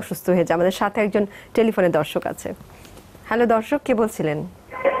তারাই অসুস্থ হয়ে যায়। আমাদের সাথে একজন টেলিফোনে দর্শক আছে। হ্যালো দর্শক, কে বলছিলেন?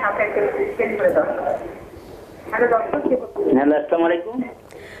 হ্যালো, আসসালামু আলাইকুম।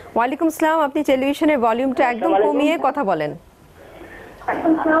 ওয়ালাইকুম আসসালাম। আপনি টেলিভিশনের ভলিউমটা একদম কমিয়ে কথা বলেন।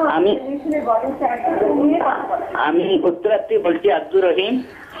 আমি উত্তরাত্রি বলছি, আব্দুর রহিম।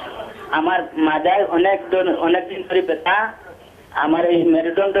 আমার মাজায় অনেকদিন ধরে ব্যথা। আমার এই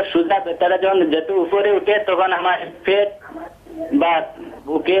মেরুদণ্ড সোজা ব্যথাটা যখন যত উপরে উঠে, তখন আমার পেট বা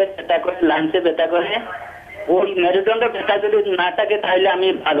বুকে ব্যথা করে, লাঞ্চে ব্যথা করে। ওই মেরুদণ্ড ব্যথা যদি না থাকে তাহলে আমি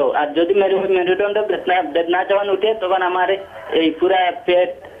ভালো, আর যদি মেরুদণ্ড বেদনা যখন উঠে, তখন আমার এই পুরা পেট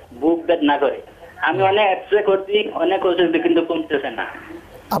বুক বেদনা করে। আমি অনেক এক্সরে করছি, অনেক ওষুধ, কিন্তু কমতেছে না।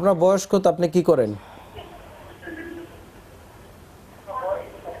 আপনার বয়স কত? আপনি কি করেন?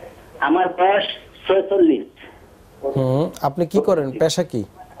 আমার বয়স 46। আপনি কি করেন, পেশা কি?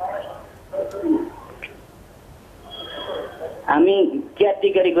 আমি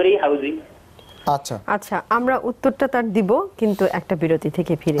কেয়ারটেকারি করি, হাউজিং। আচ্ছা আচ্ছা, আমরা উত্তরটা তার দিব, কিন্তু একটা বিরতি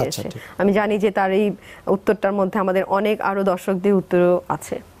থেকে ফিরে এসে। আমি জানি যে তার এই উত্তরটার মধ্যে আমাদের অনেক আরো দর্শকদের উত্তরও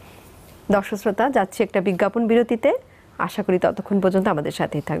আছে। দর্শক শ্রোতা, যাচ্ছি একটা বিজ্ঞাপন বিরতিতে। আশা করি ততক্ষণ পর্যন্ত আমাদের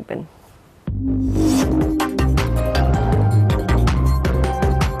সাথেই থাকবেন।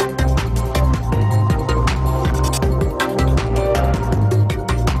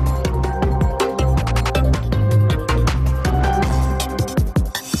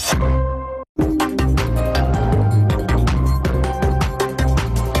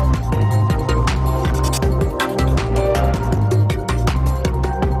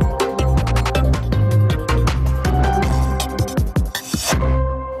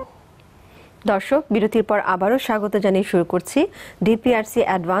 দর্শক, বিরতির পর আবারও স্বাগত জানিয়ে শুরু করছি DPRC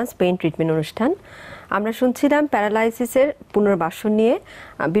অ্যাডভান্স পেইন ট্রিটমেন্ট অনুষ্ঠান। আমরা শুনছিলাম প্যারালাইসিসের পুনর্বাসন নিয়ে।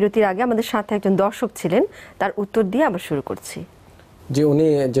 বিরতির আগে আমাদের সাথে একজন দর্শক ছিলেন, তার উত্তর দিয়ে আবার শুরু করছি। যে উনি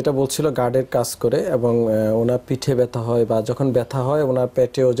যেটা বলছিল, গার্ডের কাজ করে এবং ওনার পিঠে ব্যথা হয়, বা যখন ব্যথা হয় ওনার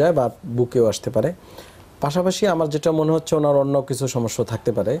পেটেও যায় বা বুকেও আসতে পারে। পাশাপাশি আমার যেটা মনে হচ্ছে ওনার অন্য কিছু সমস্যা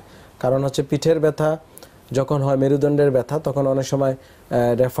থাকতে পারে, কারণ হচ্ছে পিঠের ব্যথা যখন হয়, মেরুদণ্ডের ব্যথা, তখন অনেক সময়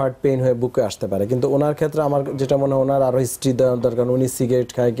রেফার্ড পেইন হয়ে বুকে আসতে পারে। কিন্তু ওনার ক্ষেত্রে আমার যেটা মনে হয়, ওনার আরও হিস্ট্রি দেওয়ার দরকার। উনি সিগারেট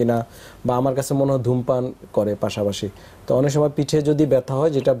খায় কিনা, বা আমার কাছে মনে হয় ধূমপান করে পাশাপাশি। তো অনেক সময় পিঠে যদি ব্যথা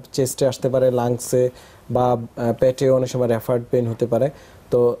হয়, যেটা চেস্টে আসতে পারে, লাংসে বা পেটে অনেক সময় রেফার্ড পেইন হতে পারে।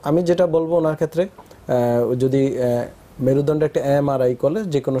 তো আমি যেটা বলবো ওনার ক্ষেত্রে, যদি মেরুদণ্ডে একটা MRI করলে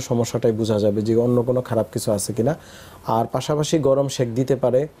যে কোনো সমস্যাটাই বোঝা যাবে যে অন্য কোনো খারাপ কিছু আছে কিনা। আর পাশাপাশি গরম সেক দিতে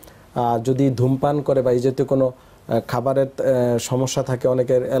পারে। যদি ধূমপান করে বা এই জাতীয় কোনো খাবারের সমস্যা থাকে,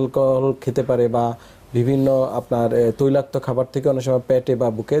 অনেকের অ্যালকোহল খেতে পারে, বা বিভিন্ন আপনার তৈলাক্ত খাবার থেকে অনেক সময় পেটে বা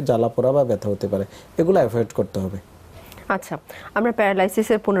বুকে জ্বালা পোড়া বা ব্যথা হতে পারে, এগুলো অ্যাভয়েড করতে হবে। আচ্ছা, আমরা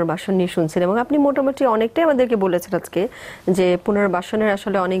প্যারালাইসিসের পুনর্বাসন নিয়ে শুনছিলাম, এবং আপনি মোটামুটি অনেকটাই আমাদেরকে বলেছেন আজকে যে পুনর্বাসনের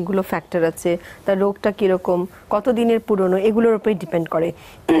আসলে অনেকগুলো ফ্যাক্টর আছে। তার রোগটা কীরকম, কতদিনের পুরনো, এগুলোর উপরে ডিপেন্ড করে।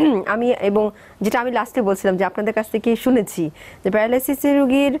 এবং যেটা আমি লাস্টে বলছিলাম, যে আপনাদের কাছ থেকে শুনেছি যে প্যারালাইসিসের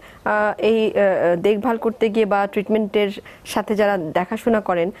রোগীর এই দেখভাল করতে গিয়ে বা ট্রিটমেন্টের সাথে যারা দেখাশোনা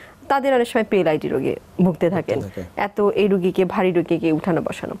করেন, তাদের অনেক সময় PLID রোগে ভুগতে থাকেন। এত এই রোগীকে, ভারী রোগীকে উঠানো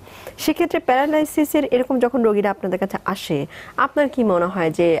বসানো। সেক্ষেত্রে প্যারালাইসিসের এরকম যখন রোগীরা আপনাদের কাছে আসে, আপনার কি মনে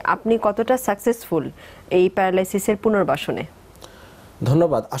হয় যে আপনি কতটা সাকসেসফুল এই প্যারালাইসিসের পুনর্বাসনে?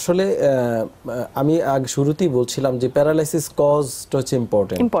 ধন্যবাদ। আসলে আমি আগে শুরুতেই বলছিলাম যে প্যারালাইসিস কজটা হচ্ছে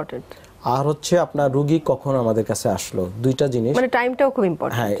ইম্পর্টেন্ট, আর হচ্ছে আপনার রোগী কখন আমাদের কাছে আসলো, দুইটা জিনিস, মানে টাইমটাও খুব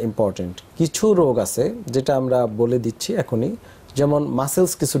ইম্পর্টেন্ট। হ্যাঁ, ইম্পর্টেন্ট। কিছু রোগ আছে যেটা আমরা বলে দিচ্ছি এখনই, যেমন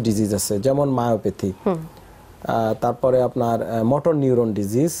মাসেলস কিছু ডিজিজ আছে, যেমন মায়োপ্যাথি, তারপরে আপনার মোটর নিউরন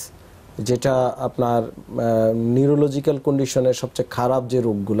ডিজিজ, যেটা আপনার নিউরোলজিক্যাল কন্ডিশনের সবচেয়ে খারাপ যে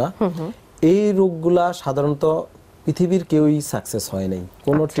রোগগুলা, এই রোগগুলা সাধারণত পৃথিবীর কেউই সাকসেস হয় নাই,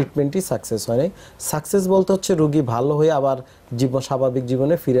 কোনো ট্রিটমেন্টই সাকসেস হয় নাই। সাকসেস বলতে হচ্ছে রোগী ভালো হয়ে আবার স্বাভাবিক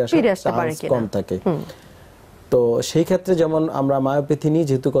জীবনে ফিরে আসার চান্স কম থাকে। তো সেই ক্ষেত্রে যেমন আমরা মায়োপ্যাথি নিয়ে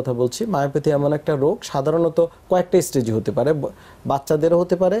যেহেতু কথা বলছি, মায়োপ্যাথি এমন একটা রোগ সাধারণত কয়েকটা স্টেজে হতে পারে, বাচ্চাদেরও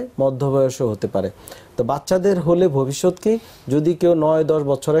হতে পারে, মধ্যবয়সও হতে পারে। তো বাচ্চাদের হলে ভবিষ্যৎ কি, যদি কেউ 9-10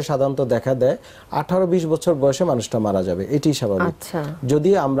 বছরে সাধারণত দেখা দেয়, 18-20 বছর বয়সে মানুষটা মারা যাবে, এটি স্বাভাবিক।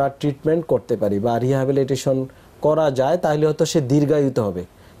 যদি আমরা ট্রিটমেন্ট করতে পারি বা রিহ্যাবিলিটেশন করা যায় তাহলে হয়তো সে দীর্ঘায়িত হবে,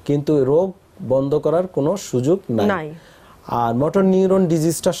 কিন্তু রোগ বন্ধ করার কোনো সুযোগ নাই। আর মোটর নিউরন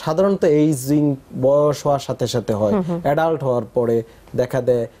ডিজিজটা সাধারণত এইজিং, বয়স হওয়ার সাথে সাথে হয়, অ্যাডাল্ট হওয়ার পরে দেখা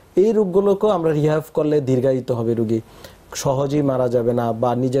দেয়। এই রোগগুলোকেও আমরা রিহ্যাব করলে দীর্ঘায়িত হবে রোগী, সহজেই মারা যাবে না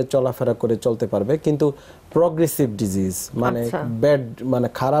বা নিজে চলাফেরা করে চলতে পারবে। কিন্তু প্রগ্রেসিভ ডিজিজ মানে ব্যাড, মানে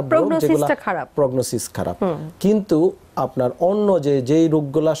খারাপ রোগ, যেগুলো প্রগনোসিস খারাপ, কিন্তু আপনার অন্য যেই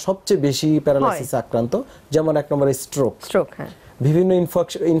রোগগুলা সবচেয়ে বেশি প্যারালাইসিস আক্রান্ত, যেমন 1 নম্বরে স্ট্রোক, বিভিন্ন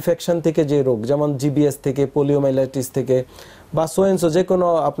ইনফেকশন থেকে যে রোগ, যেমন জিবিএস থেকে, পোলিওমাইলাইটিস থেকে বা সোয়েন্সো, যে কোনো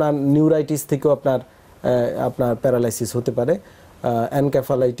আপনার নিউরাইটিস থেকেও আপনার প্যারালাইসিস হতে পারে,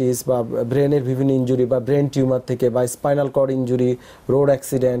 এনকেফালাইটিস বা ব্রেনের বিভিন্ন ইনজুরি বা ব্রেন টিউমার থেকে বা spinal cord injury, road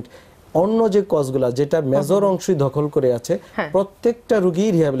accident, অন্য যে কজগুলা যেটা মেজর অংশই দখল করে আছে, প্রত্যেকটা রোগী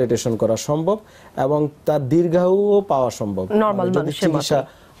রিহ্যাবিলিটেশন করা সম্ভব এবং তার দীর্ঘায়ুও পাওয়া সম্ভব যদি চিকিৎসা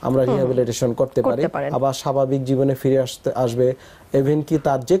আমরা রিহ্যাবিলিটেশন করতে পারি, আবার স্বাভাবিক জীবনে ফিরে আসবে, ইভেন কি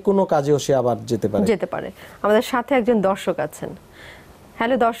তার যে কোনো কাজেও সে আবার যেতে পারে। আমাদের সাথে একজন দর্শক আছেন।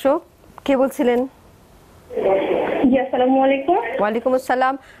 হ্যালো দর্শক, কে বলছিলেন? জি, আসসালামু আলাইকুম। ওয়ালাইকুম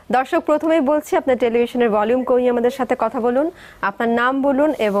আসসালাম। দর্শক, প্রথমেই বলছি আপনার টেলিভিশনের ভলিউম কমিয়ে আমাদের সাথে কথা বলুন, আপনার নাম বলুন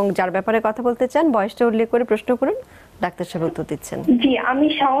এবং যার ব্যাপারে কথা বলতে চান বয়সটা উল্লেখ করে প্রশ্ন করুন, ডাক্তার সাহেব উত্তর দিচ্ছেন। জি, আমি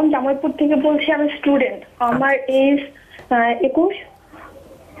শাওন জামালপুর থেকে বলছি, আমি স্টুডেন্ট, আমার এজ 21।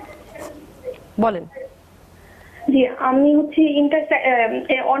 বলেন। জি, আমি হচ্ছে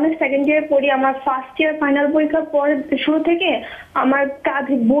অনার্স সেকেন্ড ইয়ার পড়ি। আমার ফার্স্ট ইয়ার ফাইনাল পরীক্ষার পর শুরু থেকে আমার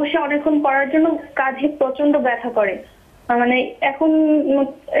কাঁধে বসে অনেকক্ষণ পড়ার জন্য কাঁধে প্রচন্ড ব্যথা করে। মানে এখন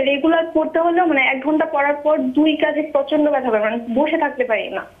রেগুলার পড়তে হলেও মানে 1 ঘন্টা পড়ার পর 2 কাঁধে প্রচন্ড ব্যথা করে, মানে বসে থাকতে পারি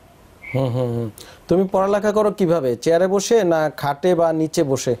না। তুমি পড়ালেখা করো কিভাবে, চেয়ারে বসে না খাটে বা নিচে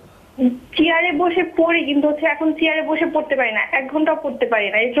বসে? চেয়ারে বসে পড়ি, কিন্তু হচ্ছে এখন চেয়ারে বসে পড়তে পারি না, 1 ঘন্টাও পড়তে পারি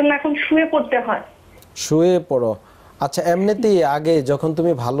না, এর জন্য এখন শুয়ে পড়তে হয়। শুয়ে পড়ো? আচ্ছা, এমনিতেই আগে যখন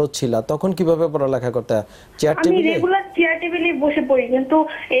তুমি ভালো ছিলা তখন কিভাবে পড়ালেখা করতে? চেয়ার টেবিলে? আমি রেগুলার চেয়ার টেবিলে বসে পড়ি, কিন্তু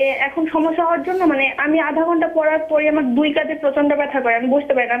এখন সমস্যা হওয়ার জন্য মানে আমি আধা ঘন্টা পড়ার পরে আমার 2 কাঁধে প্রচন্ড ব্যথা করে, আমি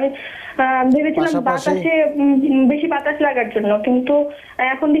বসতে পারি না। আমি ভেবেছিলাম বাতাসে বেশি বাতাস লাগার জন্য, কিন্তু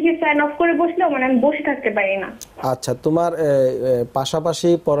এখন দেখি ফ্যান অফ করে বসলেও মানে আমি বসে থাকতে পারি না। আচ্ছা, তোমার পাশাপাশি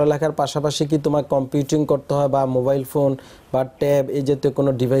পড়ালেখার পাশাপাশি কি তোমার কম্পিউটিং করতে হয় বা মোবাইল ফোন বা ট্যাব এই জাতীয় কোনো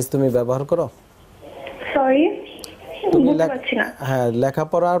ডিভাইস তুমি ব্যবহার করো? সরি, হ্যাঁ,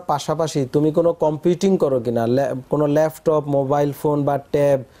 লেখাপড়ার পাশাপাশি তুমি কোনো কম্পিউটিং করো কিনা? কোনো ল্যাপটপ, মোবাইল ফোন বা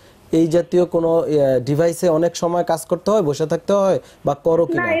ট্যাব এই জাতীয় কোনো ডিভাইসে অনেক সময় কাজ করতে হয়, বসে থাকতে হয় বা করো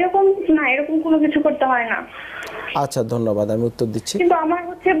কিনা? না, এরকম কোনো কিছু করতে হয় না। আচ্ছা, ধন্যবাদ, আমি উত্তর দিচ্ছি। কিন্তু আমার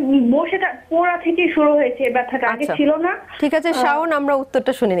হচ্ছে বসে পড়া থেকে শুরু হয়েছে ব্যথাটা, আগে ছিল না। ঠিক আছে শাওন, আমরা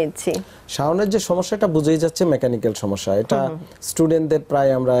উত্তরটা শুনে নিচ্ছি। শাওনের যে সমস্যাটা বুঝেই যাচ্ছে মেকানিক্যাল সমস্যা, এটা স্টুডেন্টদের প্রায়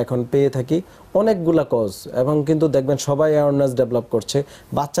আমরা এখন পেয়ে থাকি অনেকগুলা কজ, এবং কিন্তু দেখবেন সবাই অ্যাওয়ারনেস ডেভেলপ করছে।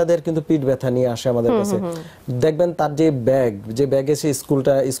 বাচ্চাদের কিন্তু পিঠ ব্যথা নিয়ে আসে আমাদের কাছে, দেখবেন তার যে ব্যাগে সে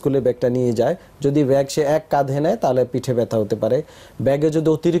স্কুলে ব্যাগটা নিয়ে যায়, যদি ব্যাগ সে 1 কাঁধে নেয় তাহলে পিঠে ব্যথা হতে পারে। ব্যাগে যদি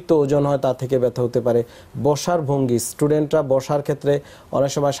অতিরিক্ত ওজন হয় তা থেকে ব্যথা হতে পারে। বসার ভঙ্গি, স্টুডেন্টরা বসার ক্ষেত্রে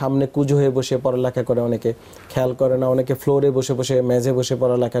অনেক সময় সামনে কুঁজো হয়ে বসে পড়ালেখা করে, অনেকে খেয়াল করে না, অনেকে ফ্লোরে বসে মেঝে বসে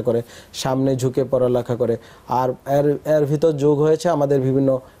পড়ালেখা করে, সামনে ঝুঁকে পড়ালেখা করে। আর এর ভিতর যোগ হয়েছে আমাদের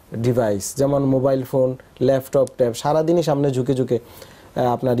বিভিন্ন ডিভাইস, যেমন মোবাইল ফোন, ল্যাপটপ, ট্যাব, সারাদিনই সামনে ঝুঁকে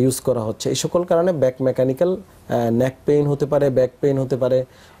আপনার ইউজ করা হচ্ছে। এই সকল কারণে ব্যাক মেকানিক্যাল নেক পেইন হতে পারে, ব্যাক পেইন হতে পারে,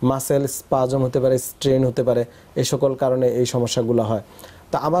 মাসেল স্পাজম হতে পারে, স্ট্রেন হতে পারে, এই সকল কারণে এই সমস্যাগুলো হয়।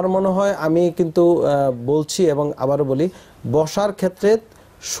 তা আমার মনে হয়, আমি কিন্তু বলছি এবং আবারও বলি, বসার ক্ষেত্রে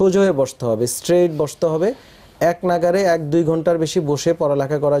সোজা হয়ে বসতে হবে, স্ট্রেট বসতে হবে। 1 নাগারে 1-2 ঘন্টার বেশি বসে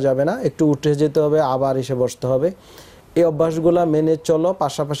পড়ালেখা করা যাবে না, একটু উঠে যেতে হবে, আবার এসে বসতে হবে। এই অভ্যাসগুলো মেনে চলো।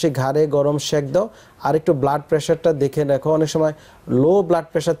 পাশাপাশি ঘাড়ে গরম সেক দাও, আর একটু ব্লাড প্রেশারটা দেখে রাখো। অনেক সময় লো ব্লাড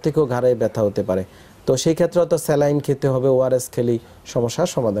প্রেশার থেকেও ঘাড়ে ব্যথা হতে পারে, তো সেই ক্ষেত্রে তো স্যালাইন খেতে হবে, ওআরএস খেলেই সমস্যার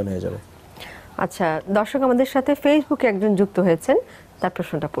সমাধান হয়ে যাবে। আচ্ছা দর্শক, আমাদের সাথে ফেসবুকে একজন যুক্ত হয়েছেন, তার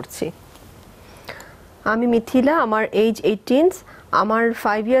প্রশ্নটা পড়ছি। আমি মিথিলা, আমার এজ 18, আমার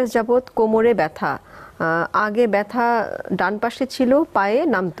 5 ইয়ার্স যাবত কোমরে ব্যথা। আগে ব্যথা ডান পাশে ছিল, পায়ে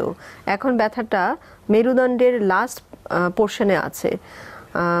নামতো, এখন ব্যথাটা মেরুদণ্ডের লাস্ট পোর্শনে আছে।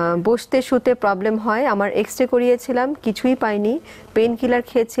 বসতে শুতে প্রবলেম হয়। আমার এক্সরে করিয়েছিলাম, কিছুই পাইনি, পেন কিলার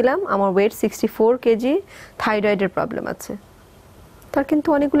খেয়েছিলাম। আমার ওয়েট 64 কেজি, থাইরয়েডের প্রবলেম আছে। তার কিন্তু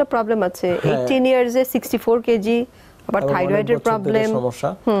অনেকগুলো প্রবলেম আছে। 18 ইয়ার্স এ 64 কেজি, আবার থাইরয়েডের প্রবলেম সমস্যা।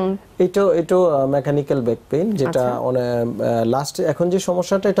 এটা মেকানিক্যাল ব্যাক পেইন, যেটা লাস্ট এখন যে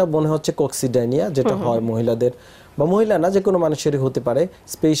সমস্যাটা এটা মনে হচ্ছে কক্সিডাইনিয়া, যেটা হয় মহিলাদের বা মহিলা না যে কোনো মানুষেরই হতে পারে।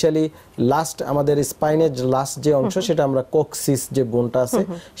 স্পেশালি লাস্ট আমাদের স্পাইনের লাস্ট যে অংশ, সেটা আমরা কক্সিস যে বোনটা আছে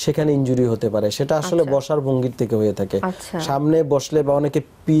সেখানে ইনজুরি হতে পারে। সেটা আসলে বসার ভঙ্গির থেকে হয়ে থাকে। সামনে বসলে বা অনেকে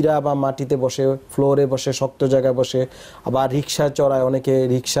পীড়া বা মাটিতে বসে, ফ্লোরে বসে, শক্ত জায়গায় বসে, আবার রিক্সা চড়ায় অনেকে,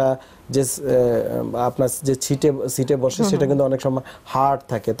 রিক্সা যে আপনার যে সিটে বসে সেটা কিন্তু অনেক সময় হার্ড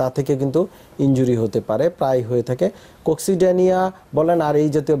থাকে, তা থেকে কিন্তু ইনজুরি হতে পারে, প্রায় হয়ে থাকে। কক্সিডাইনিয়া বলেন আর এই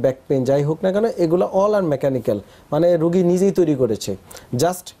জাতীয় ব্যাক পেইন যাই হোক না কেন, এগুলো অল আর মেকানিক্যাল, মানে রোগী নিজেই তৈরি করেছে।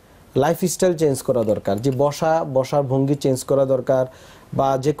 জাস্ট লাইফস্টাইল চেঞ্জ করা দরকার, যে বসার ভঙ্গি চেঞ্জ করা দরকার, বা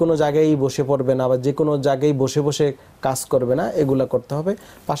যে কোনো জায়গায় বসে পড়বে না, বা যে কোনো জায়গায় বসে বসে কাজ করবে না, এগুলা করতে হবে।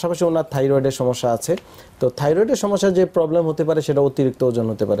 পাশাপাশি ওনার থাইরয়েডের সমস্যা আছে। তো থাইরয়েডের সমস্যা যে প্রবলেম হতে পারে সেটা অতিরিক্ত ওজন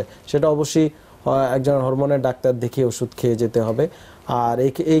হতে পারে, সেটা অবশ্যই একজন হরমোনের ডাক্তার দেখিয়ে ওষুধ খেয়ে যেতে হবে। আর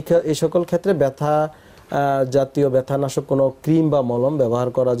এই সকল ক্ষেত্রে ব্যথা জাতীয় ব্যথানাশক কোনো ক্রিম বা মলম ব্যবহার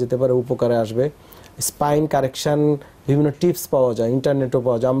করা যেতে পারে, উপকারে আসবে। স্পাইন কারেকশন বিভিন্ন টিপস পাওয়া যায়, ইন্টারনেটও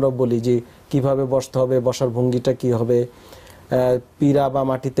পাওয়া যায়। আমরা বলি যে কিভাবে বসতে হবে, বসার ভঙ্গিটা কি হবে, পীড়া বা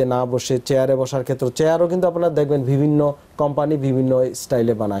মাটিতে না বসে চেয়ারে বসার ক্ষেত্রে, চেয়ারও কিন্তু আপনারা দেখবেন বিভিন্ন কোম্পানি বিভিন্ন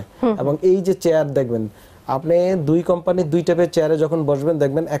স্টাইলে বানায়, এবং এই যে চেয়ার দেখবেন আপনি দুই কোম্পানির দুই টাইপের চেয়ারে যখন বসবেন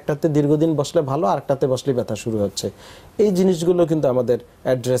দেখবেন একটাতে দীর্ঘদিন বসলে ভালো, আরেকটাতে বসলে ব্যথা শুরু হচ্ছে। এই জিনিসগুলো কিন্তু আমাদের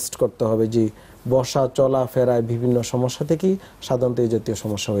অ্যাড্রেস করতে হবে, যে বসা চলা ফেরায় বিভিন্ন সমস্যা থেকেই সাধারণত এই জাতীয়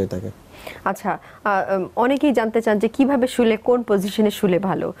সমস্যা হয়ে থাকে। আচ্ছা, অনেকেই জানতে চান যে কিভাবে শুলে, কোন পজিশনে শুলে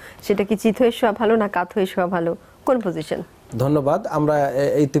ভালো, সেটা কি চিত হয়ে শোয়া ভালো না কাত হয়ে শোয়া ভালো, কোন পজিশন? ধন্যবাদ। আমরা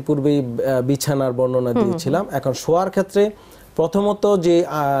ইতিপূর্বেই বিছানার বর্ণনা দিয়েছিলাম। এখন শোয়ার ক্ষেত্রে প্রথমত যে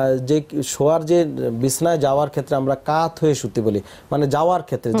শোয়ার যে বিছানায় যাওয়ার ক্ষেত্রে আমরা কাত হয়ে শুতে বলি, মানে যাওয়ার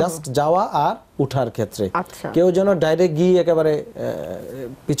ক্ষেত্রে জাস্ট যাওয়া আর উঠার ক্ষেত্রে কেউ যেন ডাইরেক্ট গিয়ে একেবারে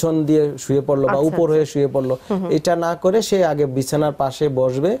পিছন দিয়ে শুয়ে পড়লো বা উপর হয়ে শুয়ে পড়লো, এটা না করে সে আগে বিছানার পাশে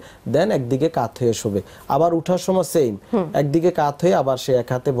বসবে, দেন একদিকে কাত হয়ে শোবে। আবার উঠার সময় সেম, একদিকে কাত হয়ে আবার সে এক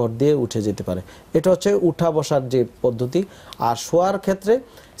হাতে ভর দিয়ে উঠে যেতে পারে। এটা হচ্ছে উঠা বসার যে পদ্ধতি। আর শোয়ার ক্ষেত্রে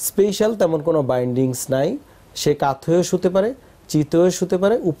স্পেশাল তেমন কোনো বাইন্ডিংস নাই, সে কাত হয়ে শুতে পারে, চিত হয়ে শুতে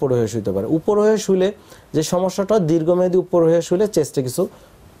পারে, উপর হয়ে শুতে পারে। উপর হয়ে শুলে যে সমস্যাটা, দীর্ঘমেয়াদী উপর হয়ে শুলে চেস্টে কিছু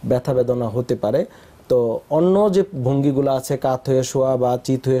ব্যথা বেদনা হতে পারে। তো অন্য যে ভঙ্গিগুলো আছে কাত হয়ে শোয়া বা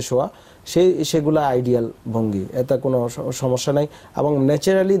চিত হয়ে শোয়া, সেগুলো আইডিয়াল ভঙ্গি, এতে কোনো সমস্যা নাই। এবং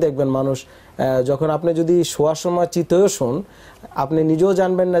ন্যাচারালি দেখবেন মানুষ যখন আপনি যদি শোয়ার সময় চিত হয়ে শোন, আপনি নিজেও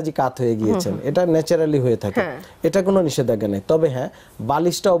জানবেন না যে কাত হয়ে গিয়েছেন, এটা ন্যাচারালি হয়ে থাকে, এটা কোনো নিষেধাজ্ঞা নেই। তবে হ্যাঁ,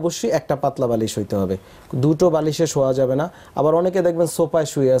 বালিশটা অবশ্যই একটা পাতলা বালিশ হইতে হবে, দুটো বালিশে শোয়া যাবে না। আবার অনেকে দেখবেন সোফায়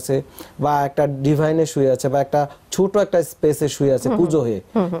শুয়ে আছে, বা একটা ডিভাইনে শুয়ে আছে, বা একটা ছোট একটা স্পেসে শুয়ে আছে কুজো হয়ে,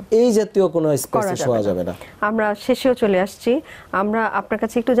 এই জাতীয় কোনো স্পেসে শোয়া যাবে না। আমরা শেষেও চলে আসছি। আমরা আপনার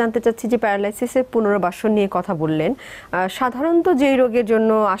কাছে একটু জানতে চাচ্ছি যে প্যারালাইসিসের পুনর্বাসন নিয়ে কথা বললেন। সাধারণত যেই রোগের জন্য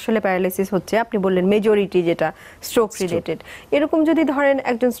আসলে প্যারালাইসিস হচ্ছে, আপনি বললেন মেজরিটি যেটা স্ট্রোক রিলেটেড, এরকম যদি ধরেন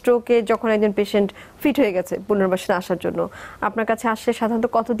একজন স্ট্রোকে যখন একজন পেশেন্ট ফিট হয়ে গেছে পুনর্বাসনে আসার জন্য, আপনার কাছে আসলে সাধারণত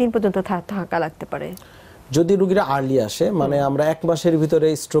কতদিন পর্যন্ত থাকা লাগতে পারে? যদি রোগীরা আর্লি আসে, মানে আমরা 1 মাসের ভিতরে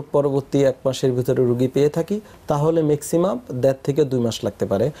স্ট্রোক পরবর্তী 1 মাসের ভিতরে রোগী পেয়ে থাকি, তাহলে ম্যাক্সিমাম 1.5 থেকে 2 মাস লাগতে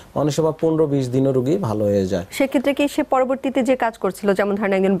পারে। অনেক সময় 15-20 দিনও রোগী ভালো হয়ে যায়। সেক্ষেত্রে কি সে পরবর্তীতে যে কাজ করছিল, যেমন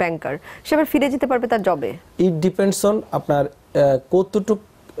ধরেন একজন ব্যাংকার, সে আবার ফিরে যেতে পারবে তার জবে? ইট ডিপেন্ডস অন আপনার কতটুকু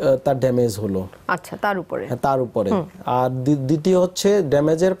তার ড্যামেজ হলো, আচ্ছা, তার উপরে। আর দ্বিতীয় হচ্ছে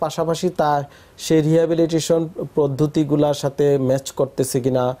ড্যামেজের পাশাপাশি তার সেই রিহ্যাবিলিটেশন পদ্ধতিগুলোর সাথে ম্যাচ করতেছে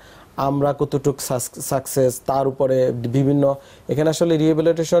কিনা, আমরা কতটুকু সাকসেস, তার উপরে বিভিন্ন। এখানে আসলে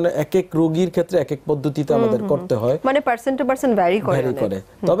রিহ্যাবিলিটেশন এক এক রোগীর ক্ষেত্রে এক এক পদ্ধতিতে আমাদের করতে হয়, মানে পার্সন টু পার্সন ভ্যারি করে।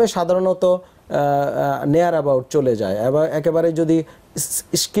 তবে সাধারণত নেয়ার অ্যাবাউট চলে যায়। এবার একেবারে যদি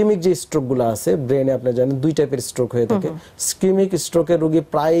ইসকেমিক যে স্ট্রোকগুলো আছে ব্রেনে, আপনি জানেন 2 টাইপের স্ট্রোক হয়ে থাকে। ইসকেমিক স্ট্রোকের রোগী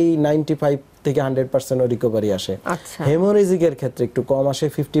প্রায় 95 থেকে 100% রিকভারি আসে। হেমোরেজিকের ক্ষেত্রে একটু কম আসে,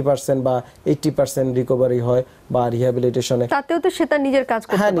 50% বা 80% রিকভারি হয়, বা রিহ্যাবিলিটেশনে তাতেও তো সে তার নিজের কাজ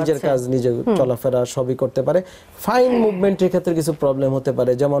করতে পারে। হ্যাঁ, নিজের কাজ নিজে চলাফেরা সবই করতে পারে। ফাইন মুভমেন্টের ক্ষেত্রে কিছু প্রবলেম হতে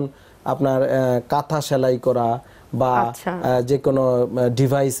পারে, যেমন আপনার কাঁথা সেলাই করা, বা যে কোনো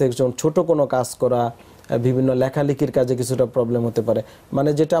ডিভাইসে ছোট কোনো কাজ করা, বিভিন্ন লেখালেখির কাজে কিছুটা প্রবলেম হতে পারে। মানে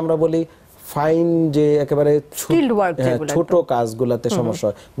যেটা আমরা বলি ফাইন, যে একেবারে ছোট কাজগুলোতে সমস্যা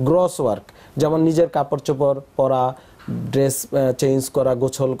হয়। গ্রস ওয়ার্ক, যেমন নিজের কাপড় চোপড় পরা, ড্রেস চেঞ্জ করা,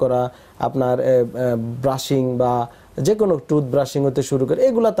 গোছল করা, আপনার ব্রাশিং বা যে কোনো টুথ ব্রাশিং হতে শুরু করে,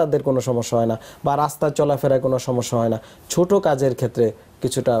 এগুলা তাদের কোনো সমস্যা হয় না, বা রাস্তায় চলাফেরায় কোনো সমস্যা হয় না। ছোট কাজের ক্ষেত্রে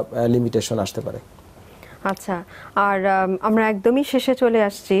কিছুটা লিমিটেশন আসতে পারে। আচ্ছা, আর আমরা একদমই শেষে চলে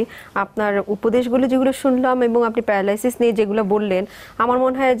আসছি। আপনার উপদেশগুলো যেগুলো শুনলাম এবং আপনি প্যারালাইসিস নিয়ে যেগুলো বললেন, আমার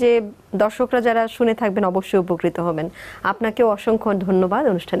মনে হয় যে দর্শকরা যারা শুনে থাকবেন অবশ্যই উপকৃত হবেন। আপনাকেও অসংখ্য ধন্যবাদ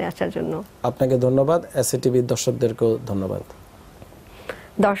অনুষ্ঠানে আসার জন্য। আপনাকে ধন্যবাদ, এসএটিভির দর্শকদেরকেও ধন্যবাদ।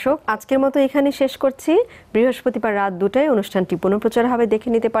 দর্শক, আজকের মতো এখানে শেষ করছি। বৃহস্পতিবার রাত 2টায় অনুষ্ঠানটি পুনঃপ্রচার হবে, দেখে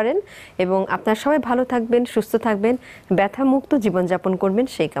নিতে পারেন। এবং আপনারা সবাই ভালো থাকবেন, সুস্থ থাকবেন, ব্যথামুক্ত জীবনযাপন করবেন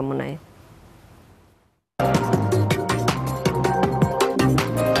সেই কামনায়।